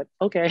really, but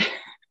okay.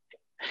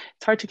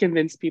 It's hard to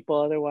convince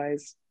people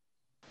otherwise.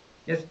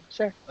 Yes.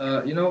 Sure.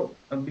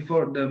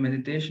 Before the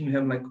meditation, you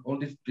have like all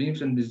these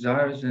dreams and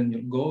desires and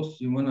your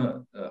goals you want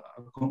to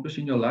accomplish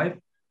in your life.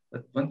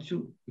 But once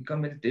you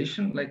become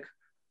meditation, like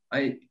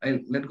I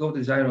let go of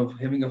desire of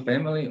having a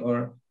family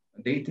or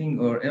dating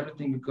or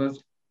everything,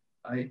 because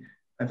I,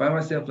 I find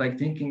myself like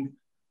thinking,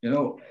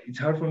 it's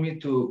hard for me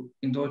to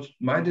indulge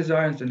my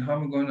desires, and how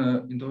am I going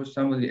to indulge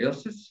somebody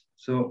else's?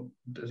 So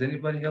does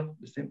anybody have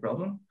the same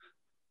problem?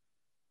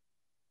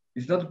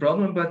 It's not a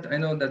problem, but I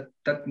know that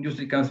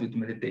usually comes with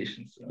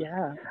meditation. So.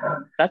 Yeah,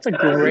 that's a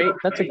great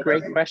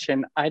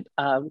question.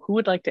 Who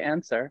would like to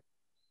answer?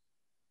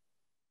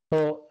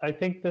 Well, I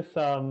think this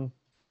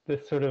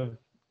sort of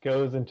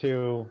goes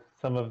into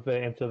some of the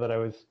answer that I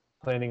was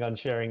planning on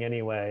sharing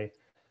anyway,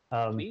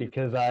 Please.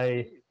 because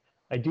I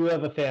do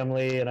have a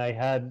family, and I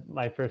had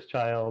my first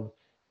child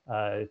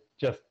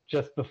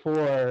just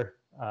before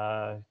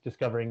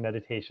discovering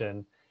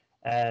meditation,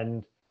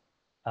 and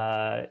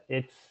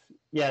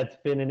it's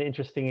been an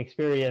interesting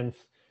experience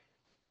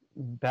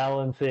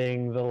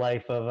balancing the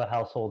life of a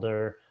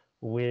householder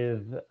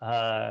with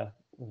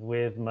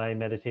my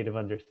meditative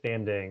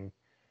understanding.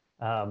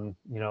 I'm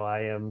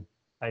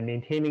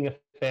maintaining a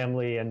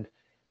family and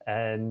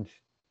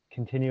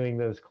continuing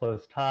those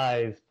close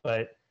ties,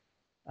 but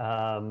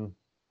but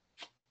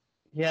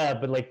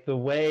like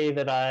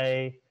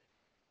the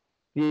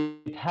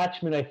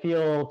attachment I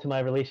feel to my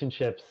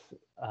relationships,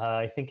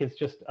 I think is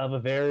just of a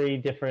very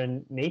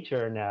different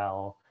nature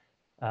now.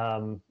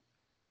 Um,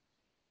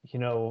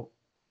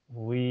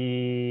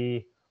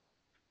 we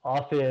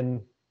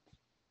often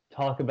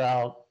talk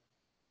about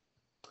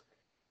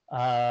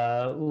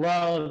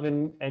love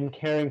and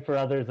caring for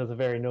others as a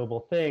very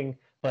noble thing,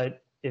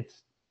 but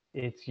it's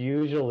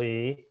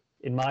usually,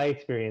 in my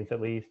experience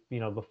at least,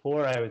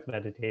 before I was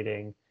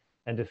meditating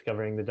and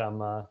discovering the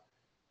Dhamma,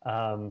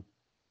 um,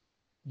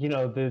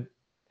 the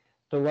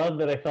love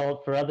that I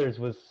felt for others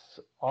was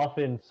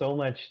often so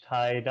much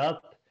tied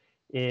up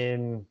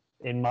in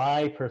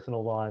my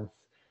personal wants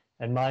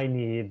and my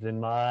needs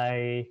and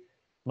my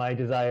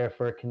desire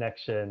for a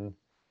connection,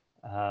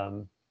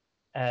 um,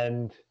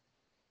 and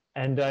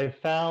I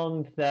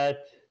found that,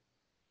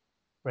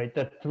 right,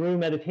 that through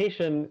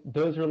meditation,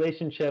 those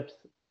relationships,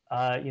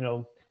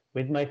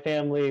 with my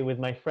family, with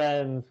my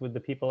friends, with the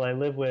people I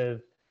live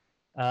with,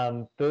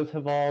 those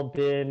have all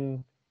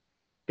been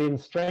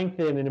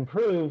strengthened and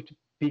improved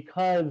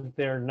because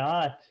they're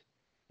not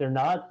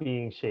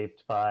being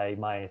shaped by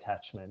my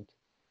attachment.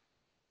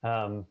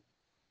 Um,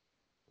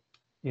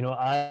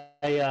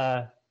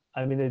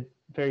 I'm in a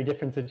very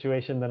different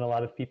situation than a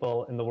lot of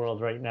people in the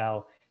world right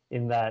now,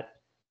 in that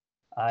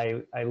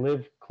I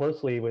live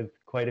closely with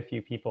quite a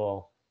few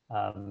people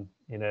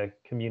in a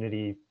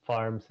community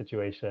farm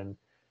situation.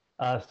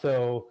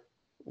 So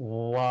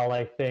while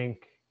I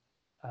think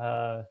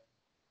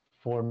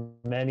for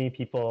many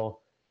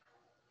people,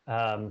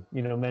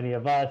 many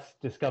of us,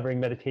 discovering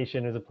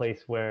meditation is a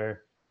place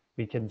where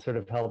we can sort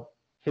of help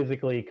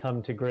physically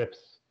come to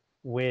grips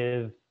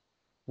with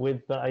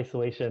the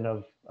isolation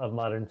of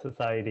modern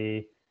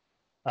society.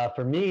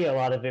 For me, a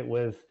lot of it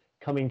was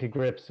coming to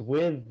grips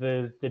with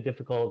the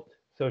difficult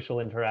social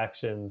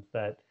interactions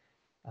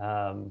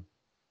um,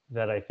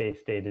 that I face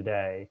day to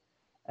day.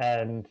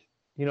 And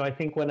I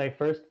think when I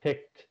first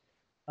picked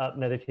up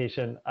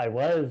meditation, I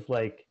was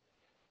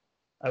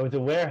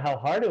aware how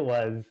hard it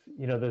was.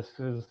 This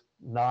was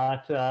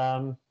not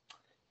a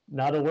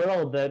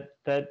world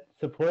that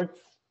supports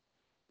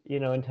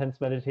intense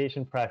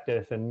meditation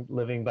practice and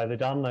living by the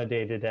Dhamma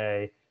day to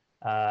day.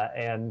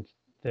 And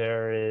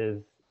there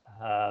is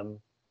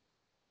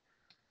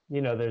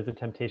there's a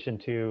temptation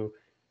to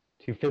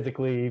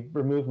physically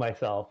remove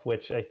myself,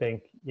 which I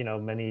think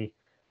many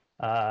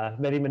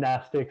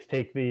monastics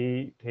take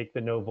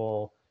the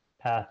noble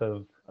path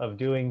of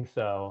doing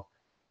so.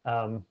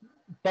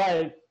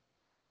 But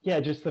yeah,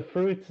 just the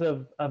fruits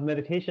of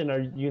meditation are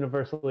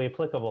universally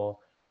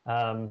applicable.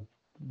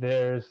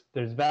 There's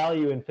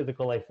value in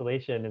physical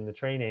isolation in the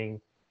training,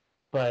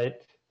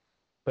 but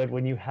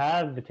when you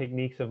have the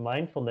techniques of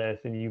mindfulness,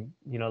 and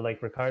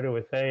like Ricardo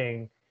was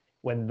saying,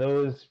 when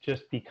those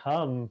just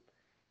become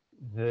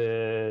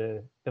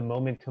the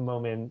moment to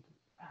moment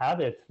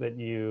habits that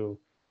you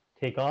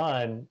take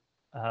on,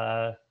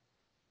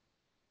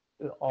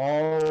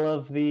 all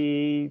of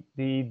the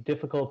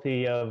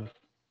difficulty of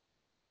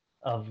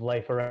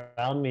life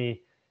around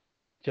me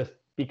just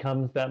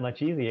becomes that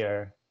much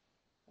easier.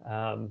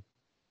 Um,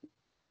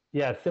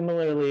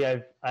 Similarly,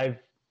 I've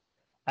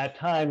at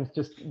times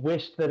just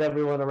wished that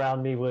everyone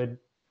around me would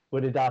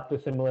adopt a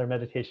similar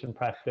meditation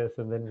practice,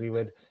 and then we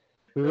would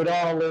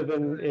all live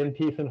in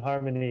peace and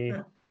harmony.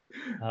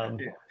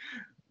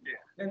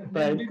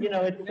 But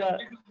it's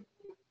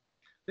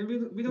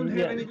then we don't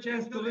have any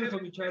chance to learn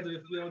from each other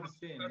if we are the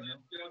same.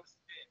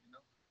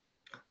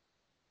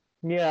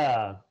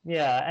 Yeah,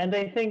 and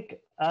I think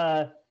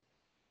I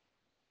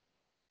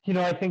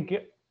think,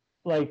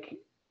 like,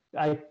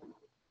 I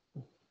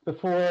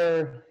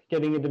before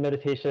getting into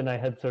meditation, I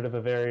had sort of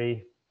a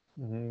very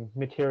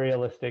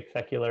materialistic,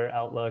 secular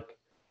outlook.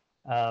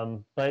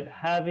 But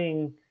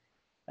having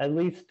at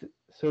least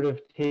sort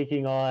of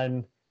taking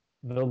on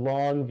the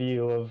long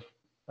view of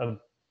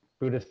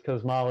Buddhist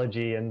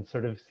cosmology and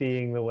sort of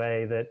seeing the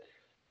way that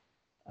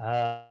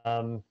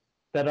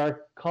that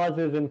our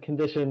causes and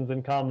conditions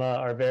and karma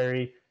are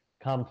very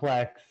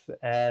complex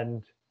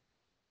and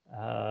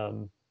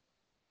and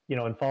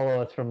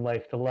follow us from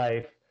life to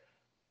life.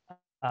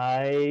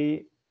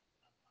 I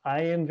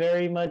am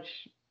very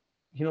much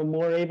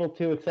more able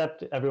to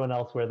accept everyone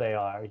else where they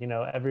are.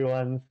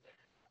 Everyone's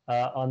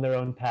on their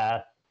own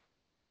path.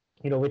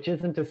 Which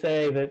isn't to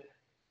say that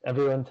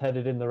everyone's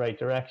headed in the right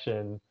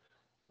direction,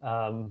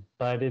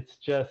 but it's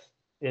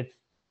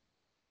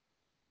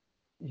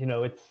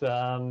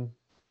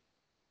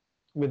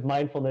with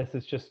mindfulness,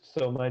 it's just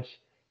so much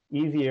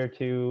easier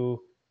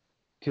to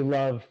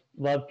love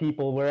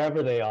people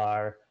wherever they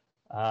are,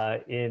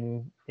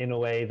 in a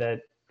way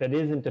that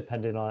isn't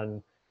dependent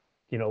on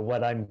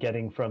what I'm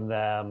getting from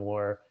them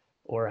or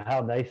how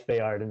nice they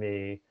are to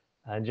me,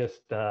 and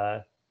just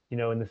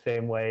in the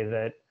same way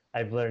that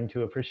I've learned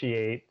to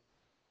appreciate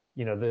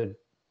the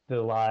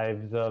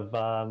lives of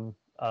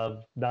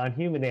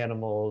non-human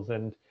animals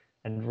and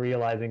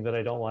realizing that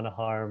I don't want to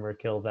harm or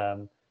kill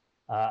them.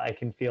 I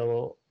can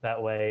feel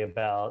that way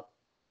about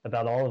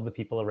all of the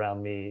people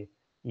around me,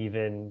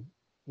 even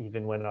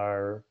when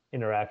our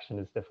interaction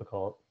is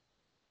difficult.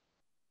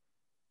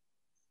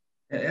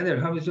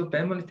 Eder, how is your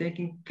family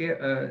taking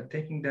care,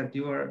 taking that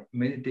you are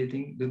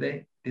meditating? Do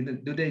they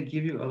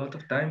give you a lot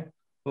of time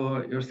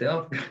for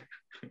yourself?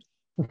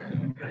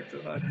 That's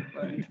so hard to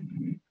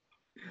find.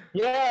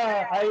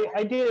 Yeah,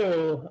 I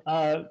do.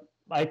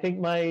 I think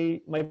my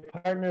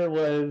partner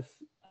was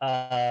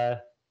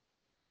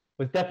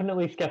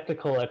definitely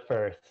skeptical at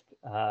first.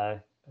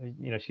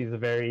 She's a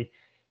very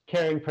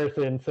caring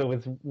person, so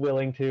was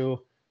willing to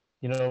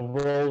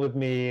roll with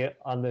me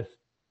on this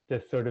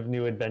sort of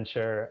new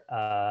adventure.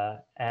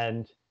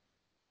 And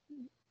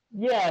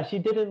yeah, she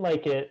didn't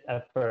like it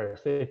at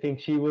first. I think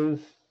she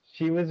was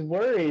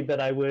worried that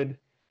I would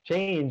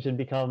change and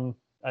become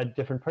a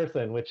different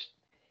person, which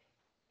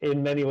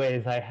in many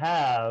ways I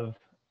have.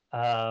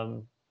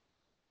 And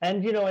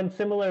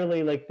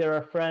similarly, like there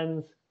are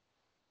friends,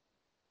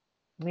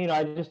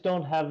 I just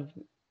don't have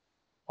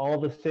all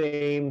the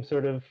same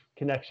sort of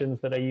connections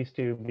that I used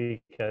to,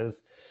 because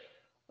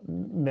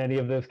many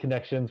of those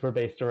connections were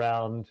based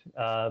around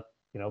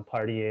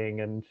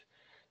partying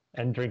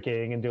and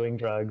drinking and doing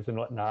drugs and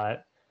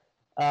whatnot.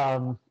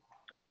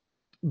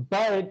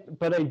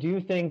 But I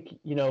do think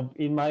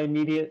in my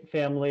immediate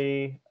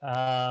family,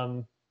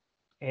 and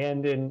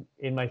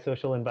in my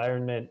social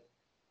environment,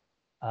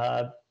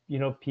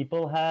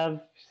 people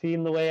have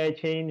seen the way I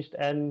changed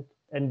and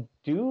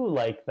do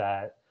like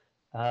that.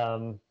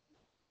 I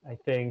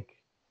think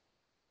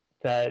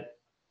that,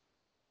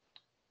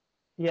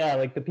 yeah,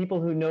 like the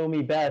people who know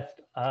me best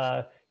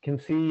can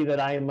see that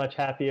I am much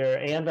happier,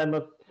 and I'm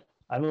a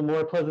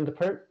more pleasant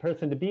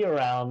person to be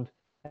around.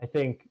 I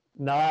think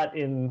not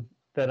in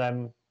that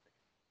I'm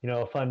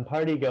a fun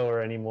party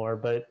goer anymore,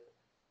 but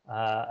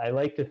I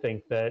like to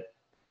think that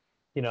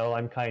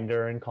I'm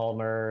kinder and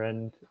calmer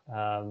and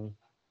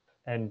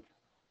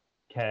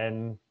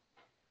can,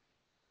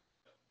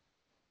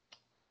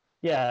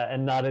 yeah,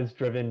 and not as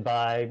driven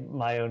by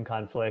my own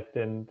conflict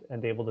and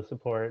able to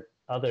support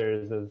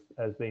others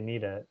as they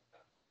need it.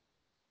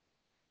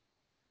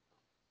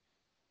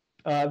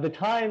 The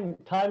time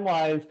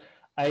wise,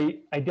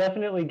 I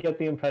definitely get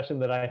the impression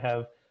that I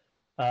have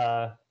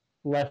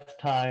less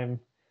time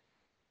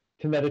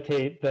to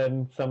meditate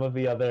than some of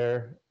the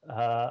other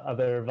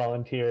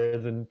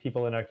volunteers and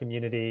people in our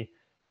community.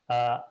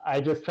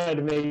 I just try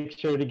to make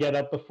sure to get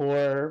up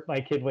before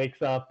my kid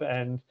wakes up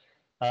and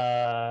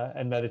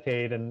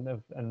meditate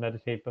and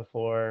meditate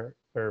before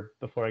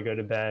I go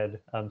to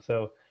bed.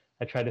 So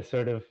I try to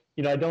sort of,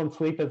 I don't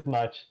sleep as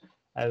much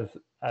as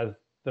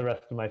the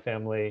rest of my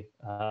family.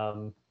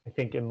 I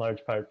think in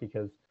large part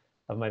because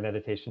of my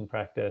meditation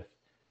practice.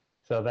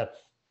 So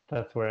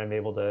that's where I'm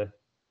able to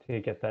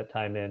get that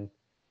time in.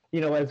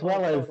 As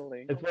well as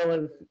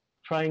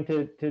trying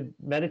to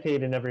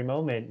meditate in every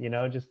moment.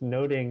 Just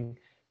noting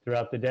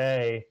throughout the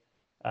day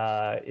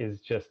is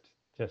just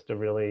a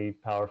really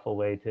powerful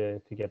way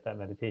to get that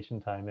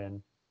meditation time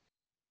in.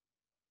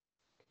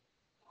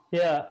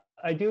 Yeah,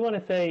 I do want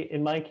to say,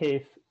 in my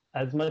case,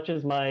 as much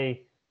as my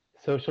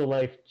social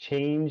life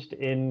changed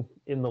in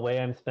the way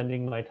I'm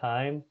spending my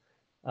time,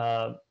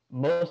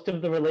 most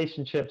of the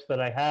relationships that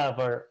I have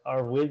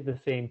are with the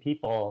same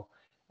people,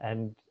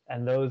 and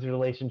those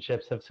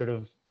relationships have sort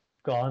of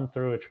gone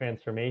through a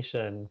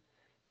transformation.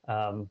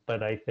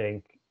 But I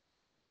think,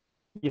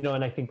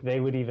 and I think they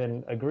would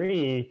even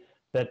agree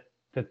that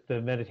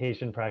the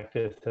meditation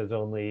practice has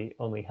only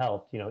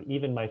helped.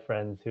 Even my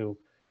friends who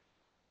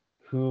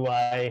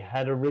I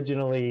had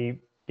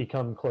originally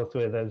become close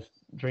with as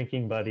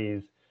drinking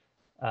buddies,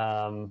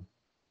 having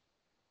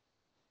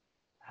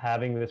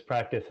this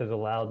practice has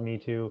allowed me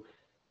to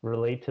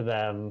relate to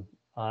them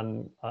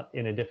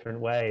in a different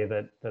way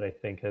that I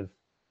think has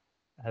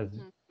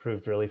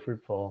proved really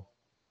fruitful.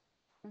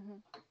 Mm-hmm.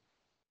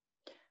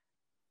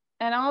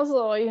 and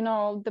also, you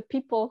know, the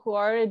people who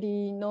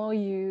already know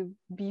you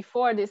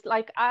before this,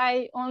 like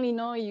I only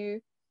know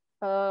you,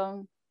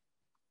 the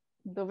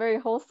very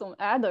wholesome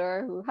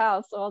Adder who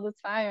helps all the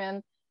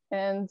time,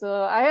 and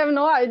I have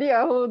no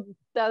idea who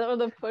that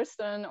other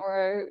person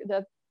or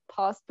that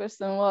past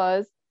person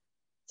was.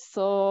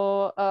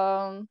 So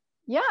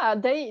yeah,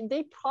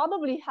 they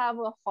probably have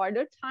a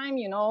harder time,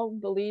 you know,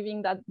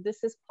 believing that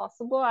this is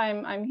possible.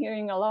 I'm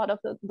hearing a lot of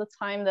the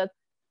time that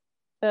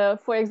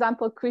for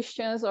example,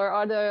 Christians or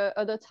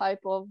other type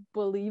of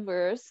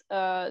believers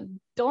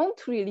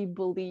don't really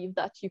believe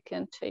that you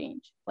can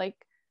change. Like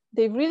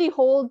they really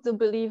hold the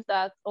belief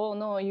that, oh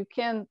no, you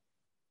can't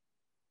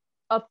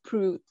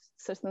uproot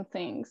certain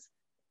things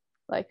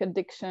like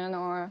addiction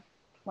or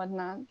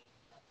whatnot.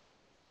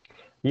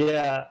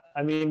 Yeah,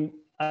 I mean,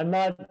 I'm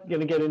not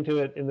going to get into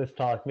it in this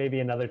talk,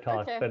 maybe another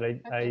talk, Okay. but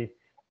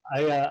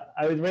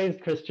I was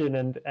raised Christian,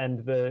 and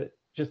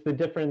just the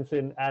difference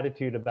in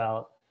attitude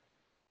about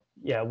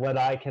what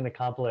I can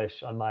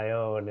accomplish on my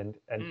own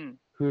and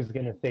who's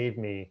going to save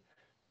me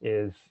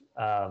is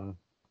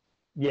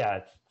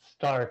it's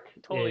stark.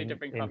 Totally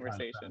different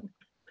conversation. Contrast.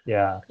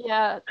 Yeah.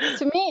 Yeah,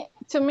 to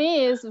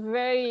me it's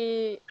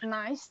very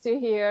nice to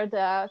hear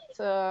that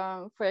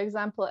for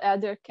example,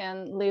 Eder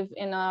can live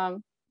in a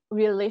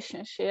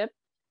relationship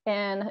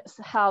and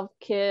have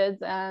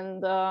kids,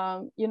 and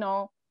you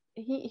know,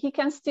 he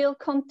can still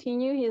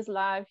continue his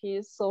life. He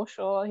is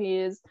social, he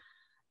is,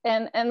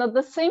 and at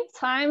the same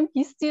time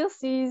he still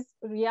sees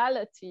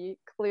reality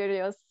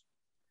clearly as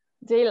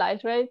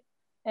daylight, right?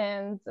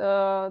 And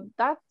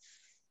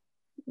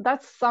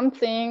that's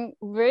something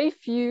very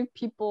few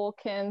people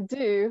can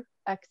do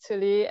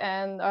actually,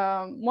 and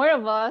more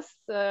of us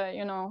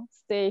you know,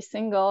 stay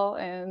single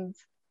and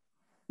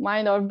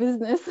mind our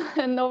business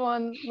and no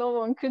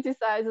one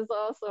criticizes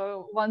us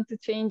or want to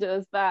change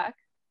us back.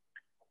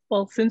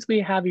 Well, since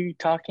we have you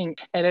talking,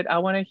 Edith, I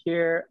want to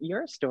hear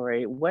your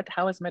story.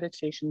 How has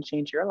meditation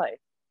changed your life?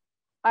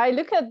 I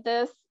look at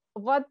this,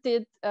 what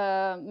did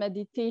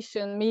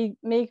meditation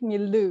make me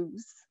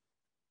lose?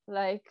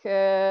 Like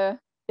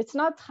it's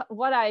not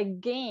what I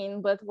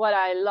gained, but what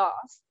I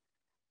lost.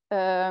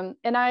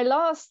 And I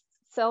lost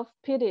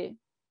self-pity.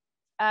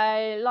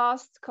 I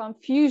lost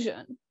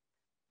confusion,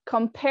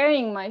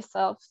 comparing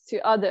myself to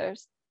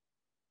others,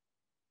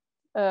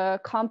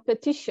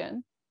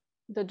 competition,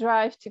 the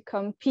drive to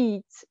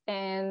compete.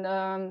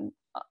 And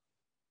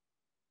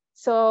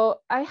so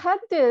I had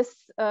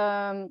this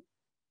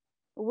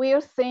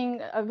weird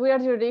thing, a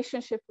weird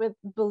relationship with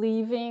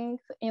believing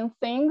in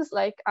things.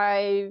 Like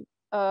I'm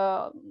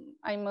a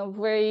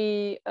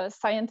very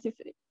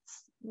scientific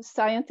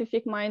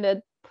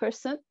minded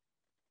person,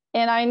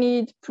 and I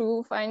need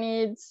proof. I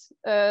need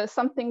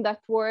something that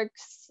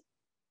works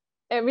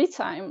every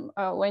time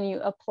when you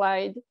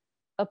apply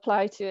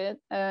to it.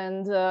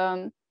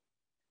 And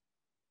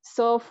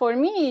so for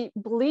me,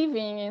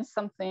 believing in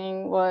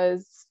something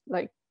was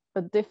like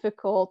a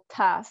difficult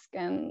task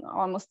and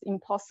almost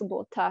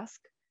impossible task,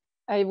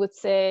 I would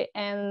say.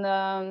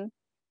 And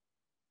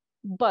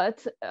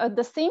but at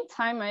the same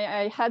time,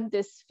 I had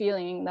this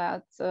feeling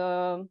that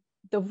the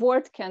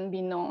word can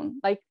be known.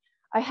 Like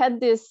I had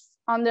this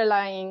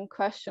underlying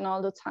question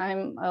all the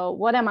time: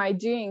 what am I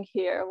doing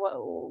here?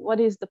 What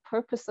is the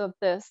purpose of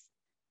this?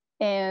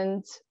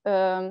 And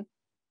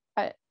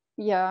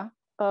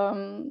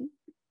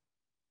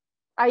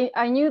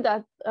I knew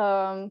that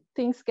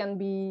things can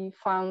be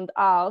found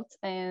out,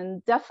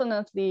 and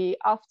definitely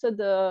after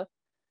the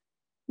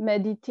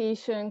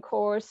meditation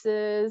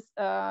courses,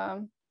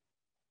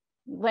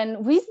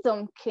 when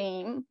wisdom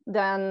came,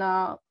 then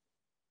a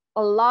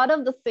lot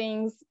of the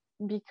things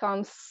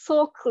become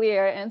so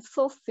clear and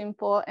so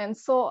simple and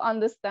so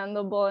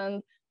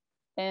understandable,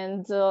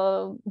 and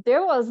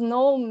there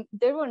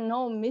were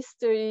no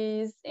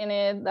mysteries in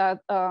it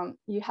that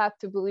you had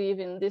to believe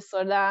in this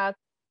or that.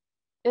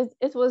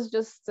 It was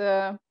just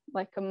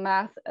like a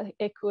math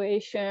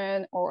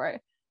equation,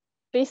 or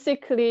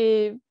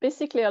basically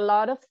a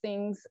lot of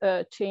things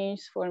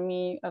changed for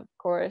me. Of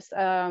course,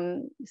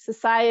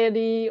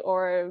 society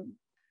or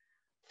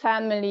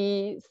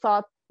family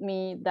taught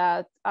me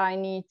that I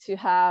need to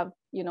have,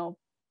 you know,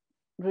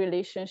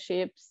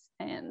 relationships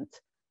and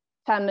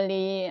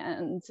family,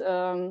 and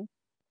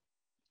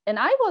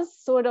I was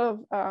sort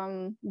of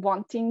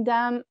wanting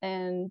them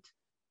and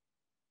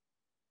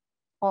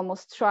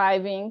almost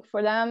striving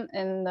for them,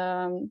 and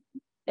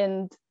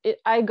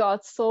I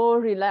got so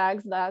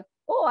relaxed that,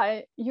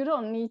 you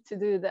don't need to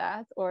do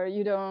that, or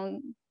you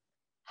don't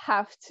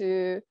have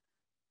to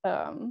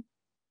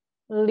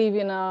live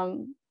in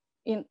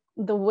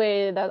the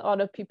way that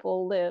other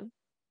people live.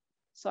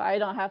 So I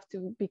don't have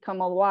to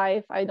become a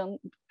wife, I don't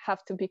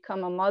have to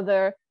become a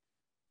mother.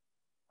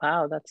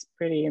 Wow, that's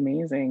pretty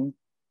amazing.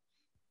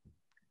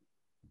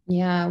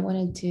 Yeah, I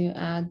wanted to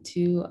add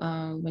to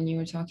when you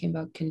were talking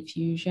about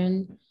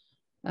confusion,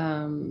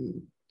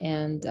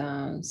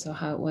 and so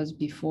how it was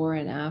before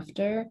and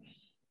after.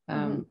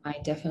 I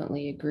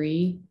definitely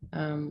agree.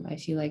 I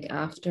feel like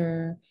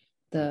after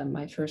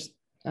my first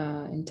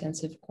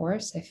intensive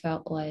course, I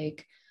felt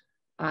like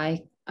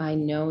I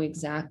know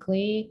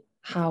exactly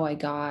how I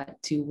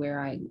got to where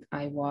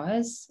I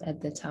was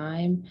at the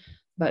time,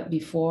 but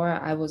before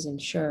I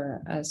wasn't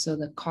sure. So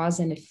the cause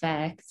and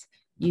effect,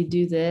 you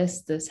do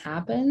this, this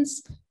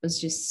happens,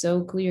 was just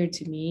so clear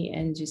to me.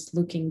 And just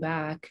looking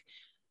back,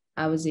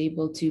 I was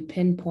able to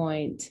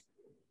pinpoint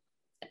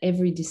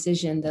every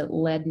decision that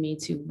led me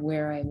to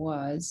where I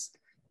was.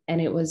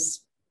 And it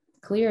was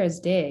clear as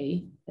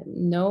day,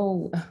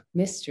 no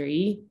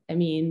mystery. I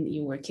mean,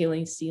 you were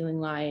killing, stealing,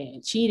 lying,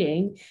 and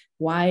cheating.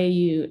 Why are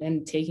you,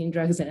 and taking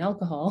drugs and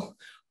alcohol?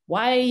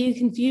 Why are you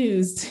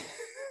confused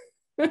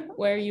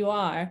where you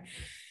are?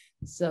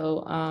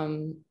 So,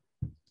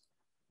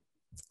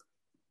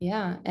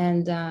 yeah.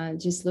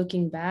 And just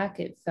looking back,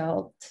 it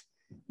felt,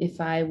 if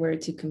I were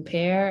to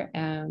compare,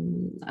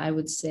 I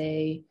would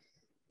say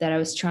that I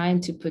was trying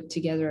to put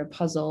together a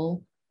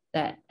puzzle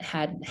that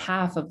had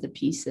half of the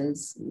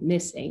pieces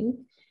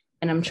missing.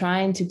 And I'm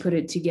trying to put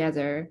it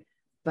together,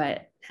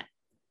 but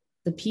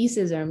the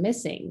pieces are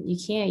missing.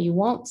 You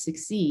won't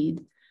succeed.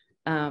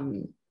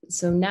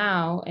 So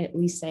now at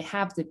least I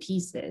have the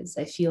pieces.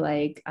 I feel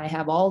like I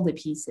have all the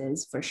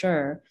pieces for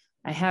sure.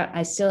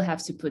 I still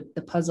have to put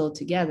the puzzle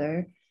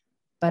together,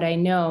 but I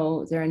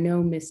know there are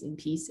no missing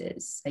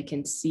pieces. I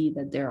can see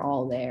that they're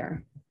all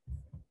there.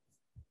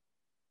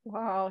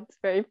 Wow, it's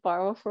very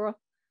powerful.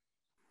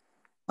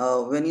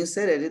 When you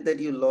said, Edith, that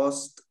you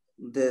lost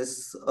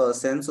this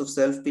sense of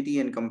self-pity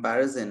and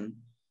comparison,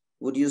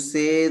 would you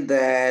say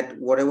that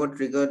whatever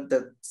triggered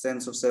that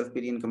sense of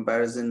self-pity and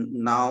comparison,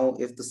 now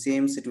if the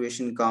same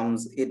situation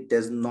comes, it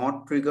does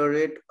not trigger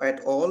it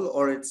at all,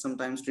 or it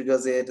sometimes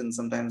triggers it and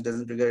sometimes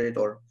doesn't trigger it,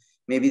 or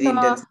maybe the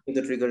intensity of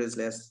the trigger is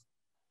less?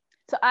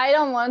 So I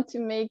don't want to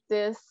make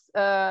this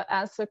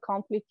answer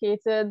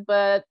complicated,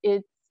 but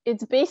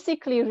it's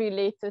basically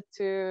related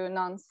to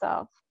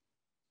non-self,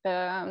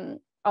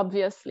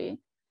 obviously.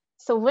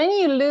 So when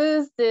you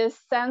lose this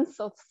sense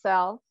of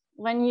self,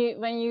 when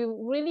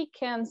you really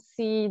can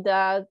see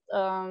that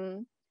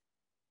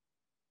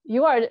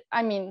you are,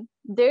 I mean,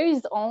 there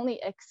is only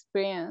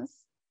experience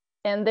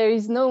and there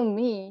is no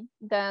me,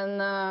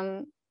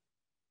 then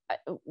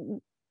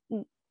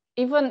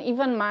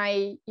even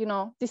my,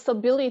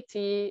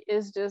 disability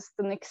is just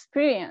an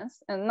experience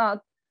and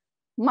not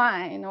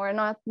mine or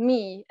not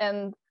me.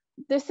 And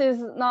this is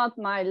not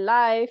my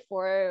life,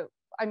 or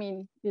I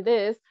mean, it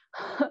is,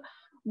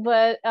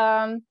 but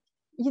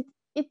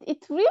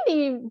it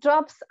really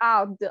drops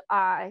out the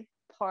I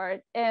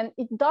part, and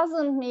it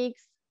doesn't make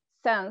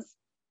sense.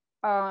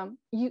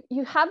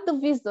 You have the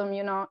wisdom,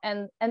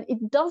 and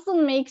it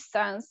doesn't make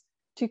sense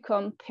to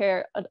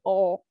compare at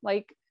all.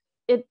 Like,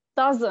 it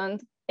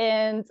doesn't.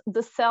 And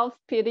the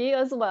self-pity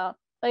as well.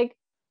 Like,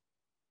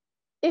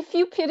 if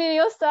you pity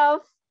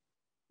yourself,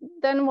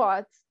 then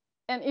what?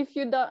 And if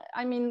you don't,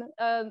 I mean,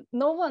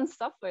 no one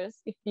suffers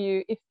if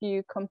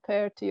you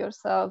compare to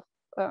yourself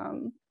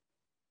to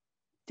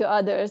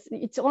others.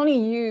 It's only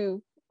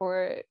you,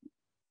 or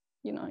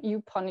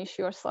you punish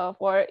yourself.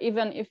 Or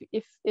even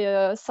if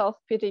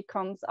self-pity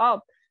comes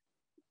up,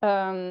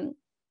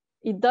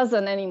 it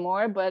doesn't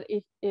anymore. But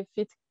if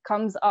it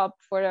comes up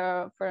for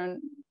a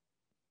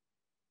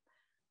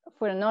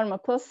normal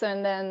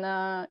person,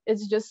 then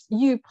it's just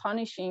you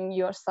punishing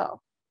yourself.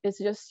 It's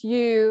just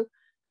you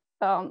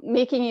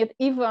making it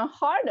even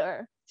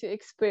harder to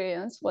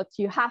experience what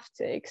you have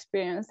to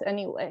experience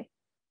anyway,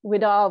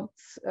 without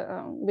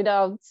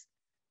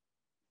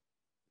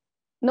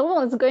no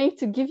one's going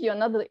to give you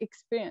another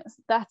experience.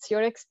 That's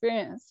your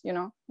experience.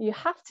 You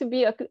have to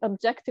be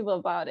objective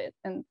about it.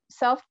 And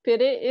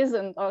self-pity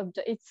isn't,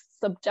 it's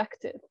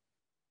subjective.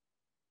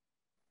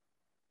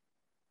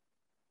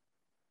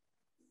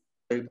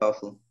 Very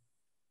powerful.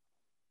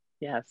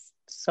 Yes,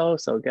 so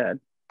good.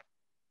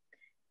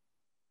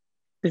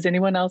 Does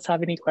anyone else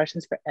have any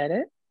questions for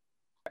Edith?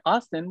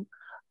 Austin,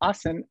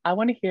 I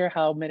want to hear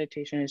how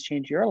meditation has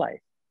changed your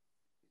life.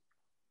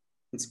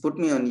 It's put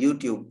me on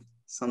YouTube,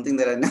 something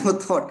that I never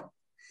thought.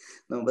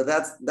 No, but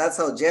that's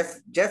how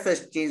Jeff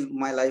has changed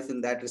my life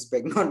in that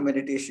respect, not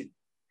meditation.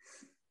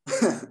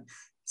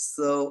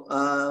 So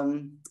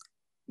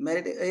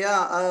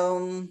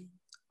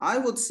I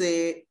would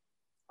say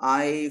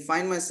I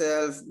find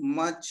myself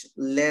much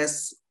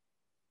less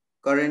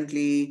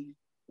currently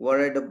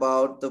worried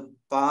about the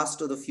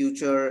past or the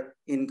future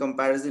in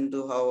comparison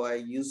to how I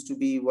used to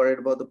be worried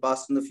about the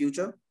past and the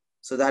future.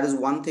 So that is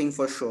one thing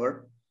for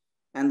sure.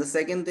 And the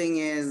second thing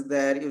is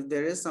that if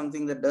there is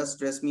something that does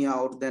stress me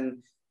out,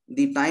 then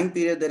the time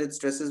period that it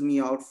stresses me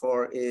out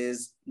for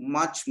is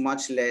much,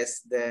 much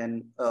less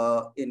than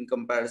in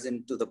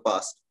comparison to the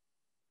past.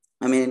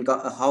 I mean,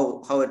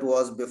 how it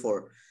was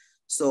before.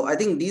 So I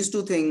think these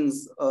two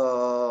things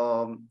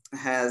I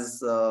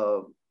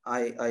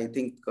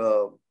think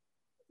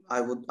I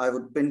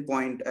would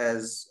pinpoint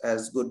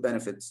as good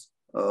benefits.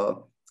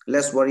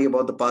 Less worry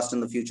about the past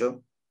and the future,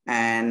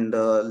 and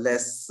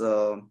less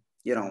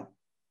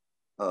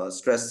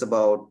stress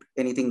about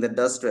anything that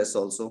does stress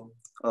also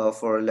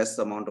for less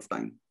amount of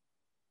time.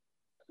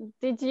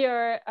 Did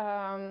your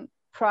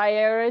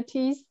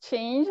priorities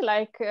change?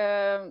 Like,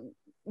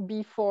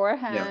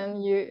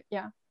 beforehand,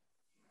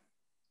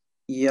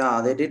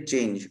 Yeah, they did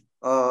change.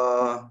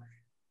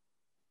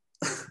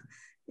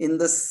 In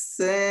the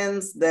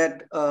sense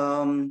that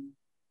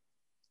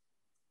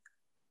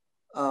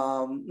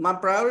my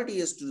priority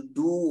is to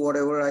do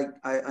whatever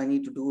I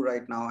need to do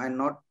right now and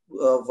not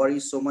worry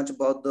so much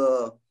about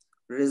the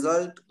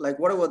result, like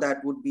whatever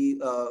that would be,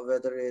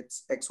 whether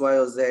it's X, Y,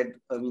 or Z.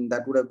 I mean,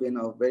 that would have been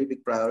a very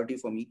big priority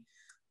for me.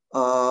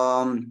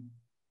 Now,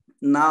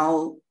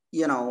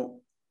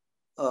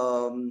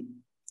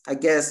 I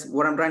guess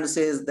what I'm trying to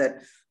say is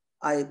that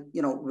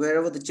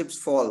wherever the chips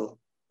fall,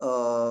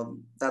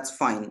 that's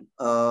fine.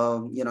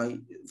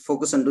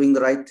 Focus on doing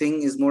the right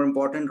thing is more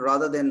important,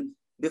 rather than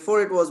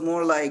before it was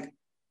more like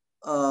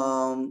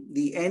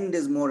the end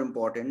is more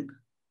important,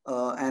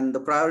 and the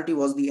priority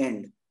was the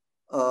end.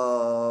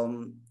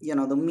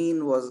 The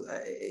mean was,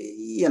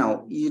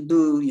 you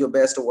do your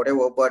best or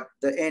whatever, but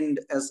the end,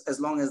 as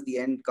long as the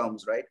end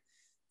comes, right?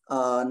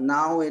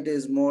 Now it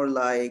is more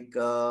like,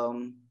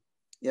 you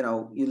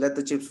let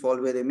the chips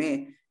fall where they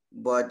may,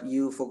 but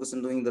you focus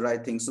on doing the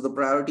right thing. So the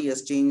priority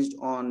has changed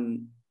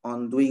on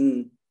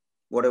doing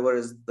whatever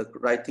is the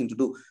right thing to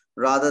do,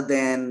 rather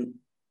than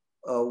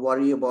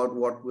worry about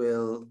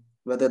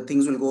whether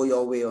things will go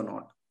your way or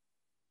not.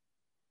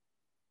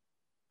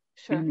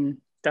 Sure.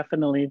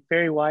 Definitely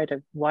very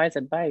wise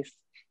advice.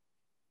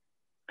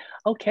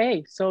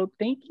 Okay, so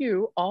thank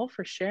you all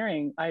for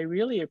sharing. I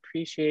really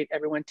appreciate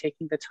everyone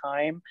taking the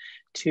time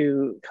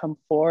to come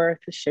forth,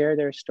 to share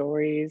their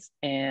stories,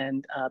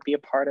 and be a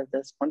part of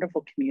this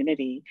wonderful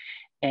community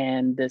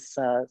and this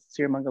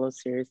Sirimangalo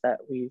series that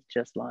we've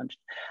just launched.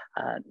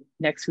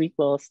 Next week,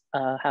 we'll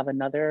have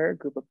another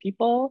group of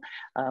people.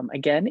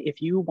 Again,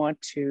 if you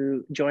want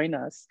to join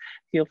us,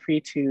 feel free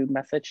to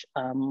message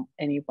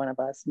any one of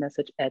us,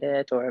 message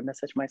Edit or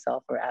message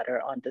myself or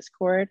Adder on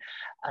Discord,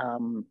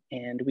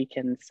 and we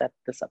can set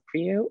this up for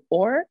you.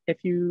 Or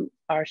if you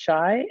are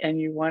shy and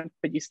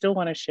but you still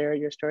want to share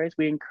your stories,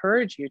 we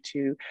encourage you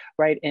to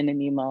write in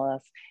and email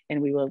us,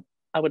 and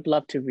I would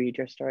love to read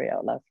your story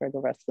out loud for the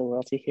rest of the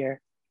world to hear.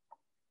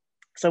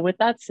 So with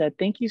that said,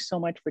 thank you so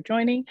much for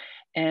joining,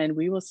 and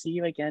we will see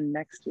you again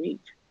next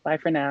week. Bye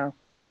for now.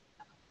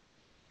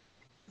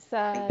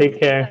 Take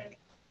care.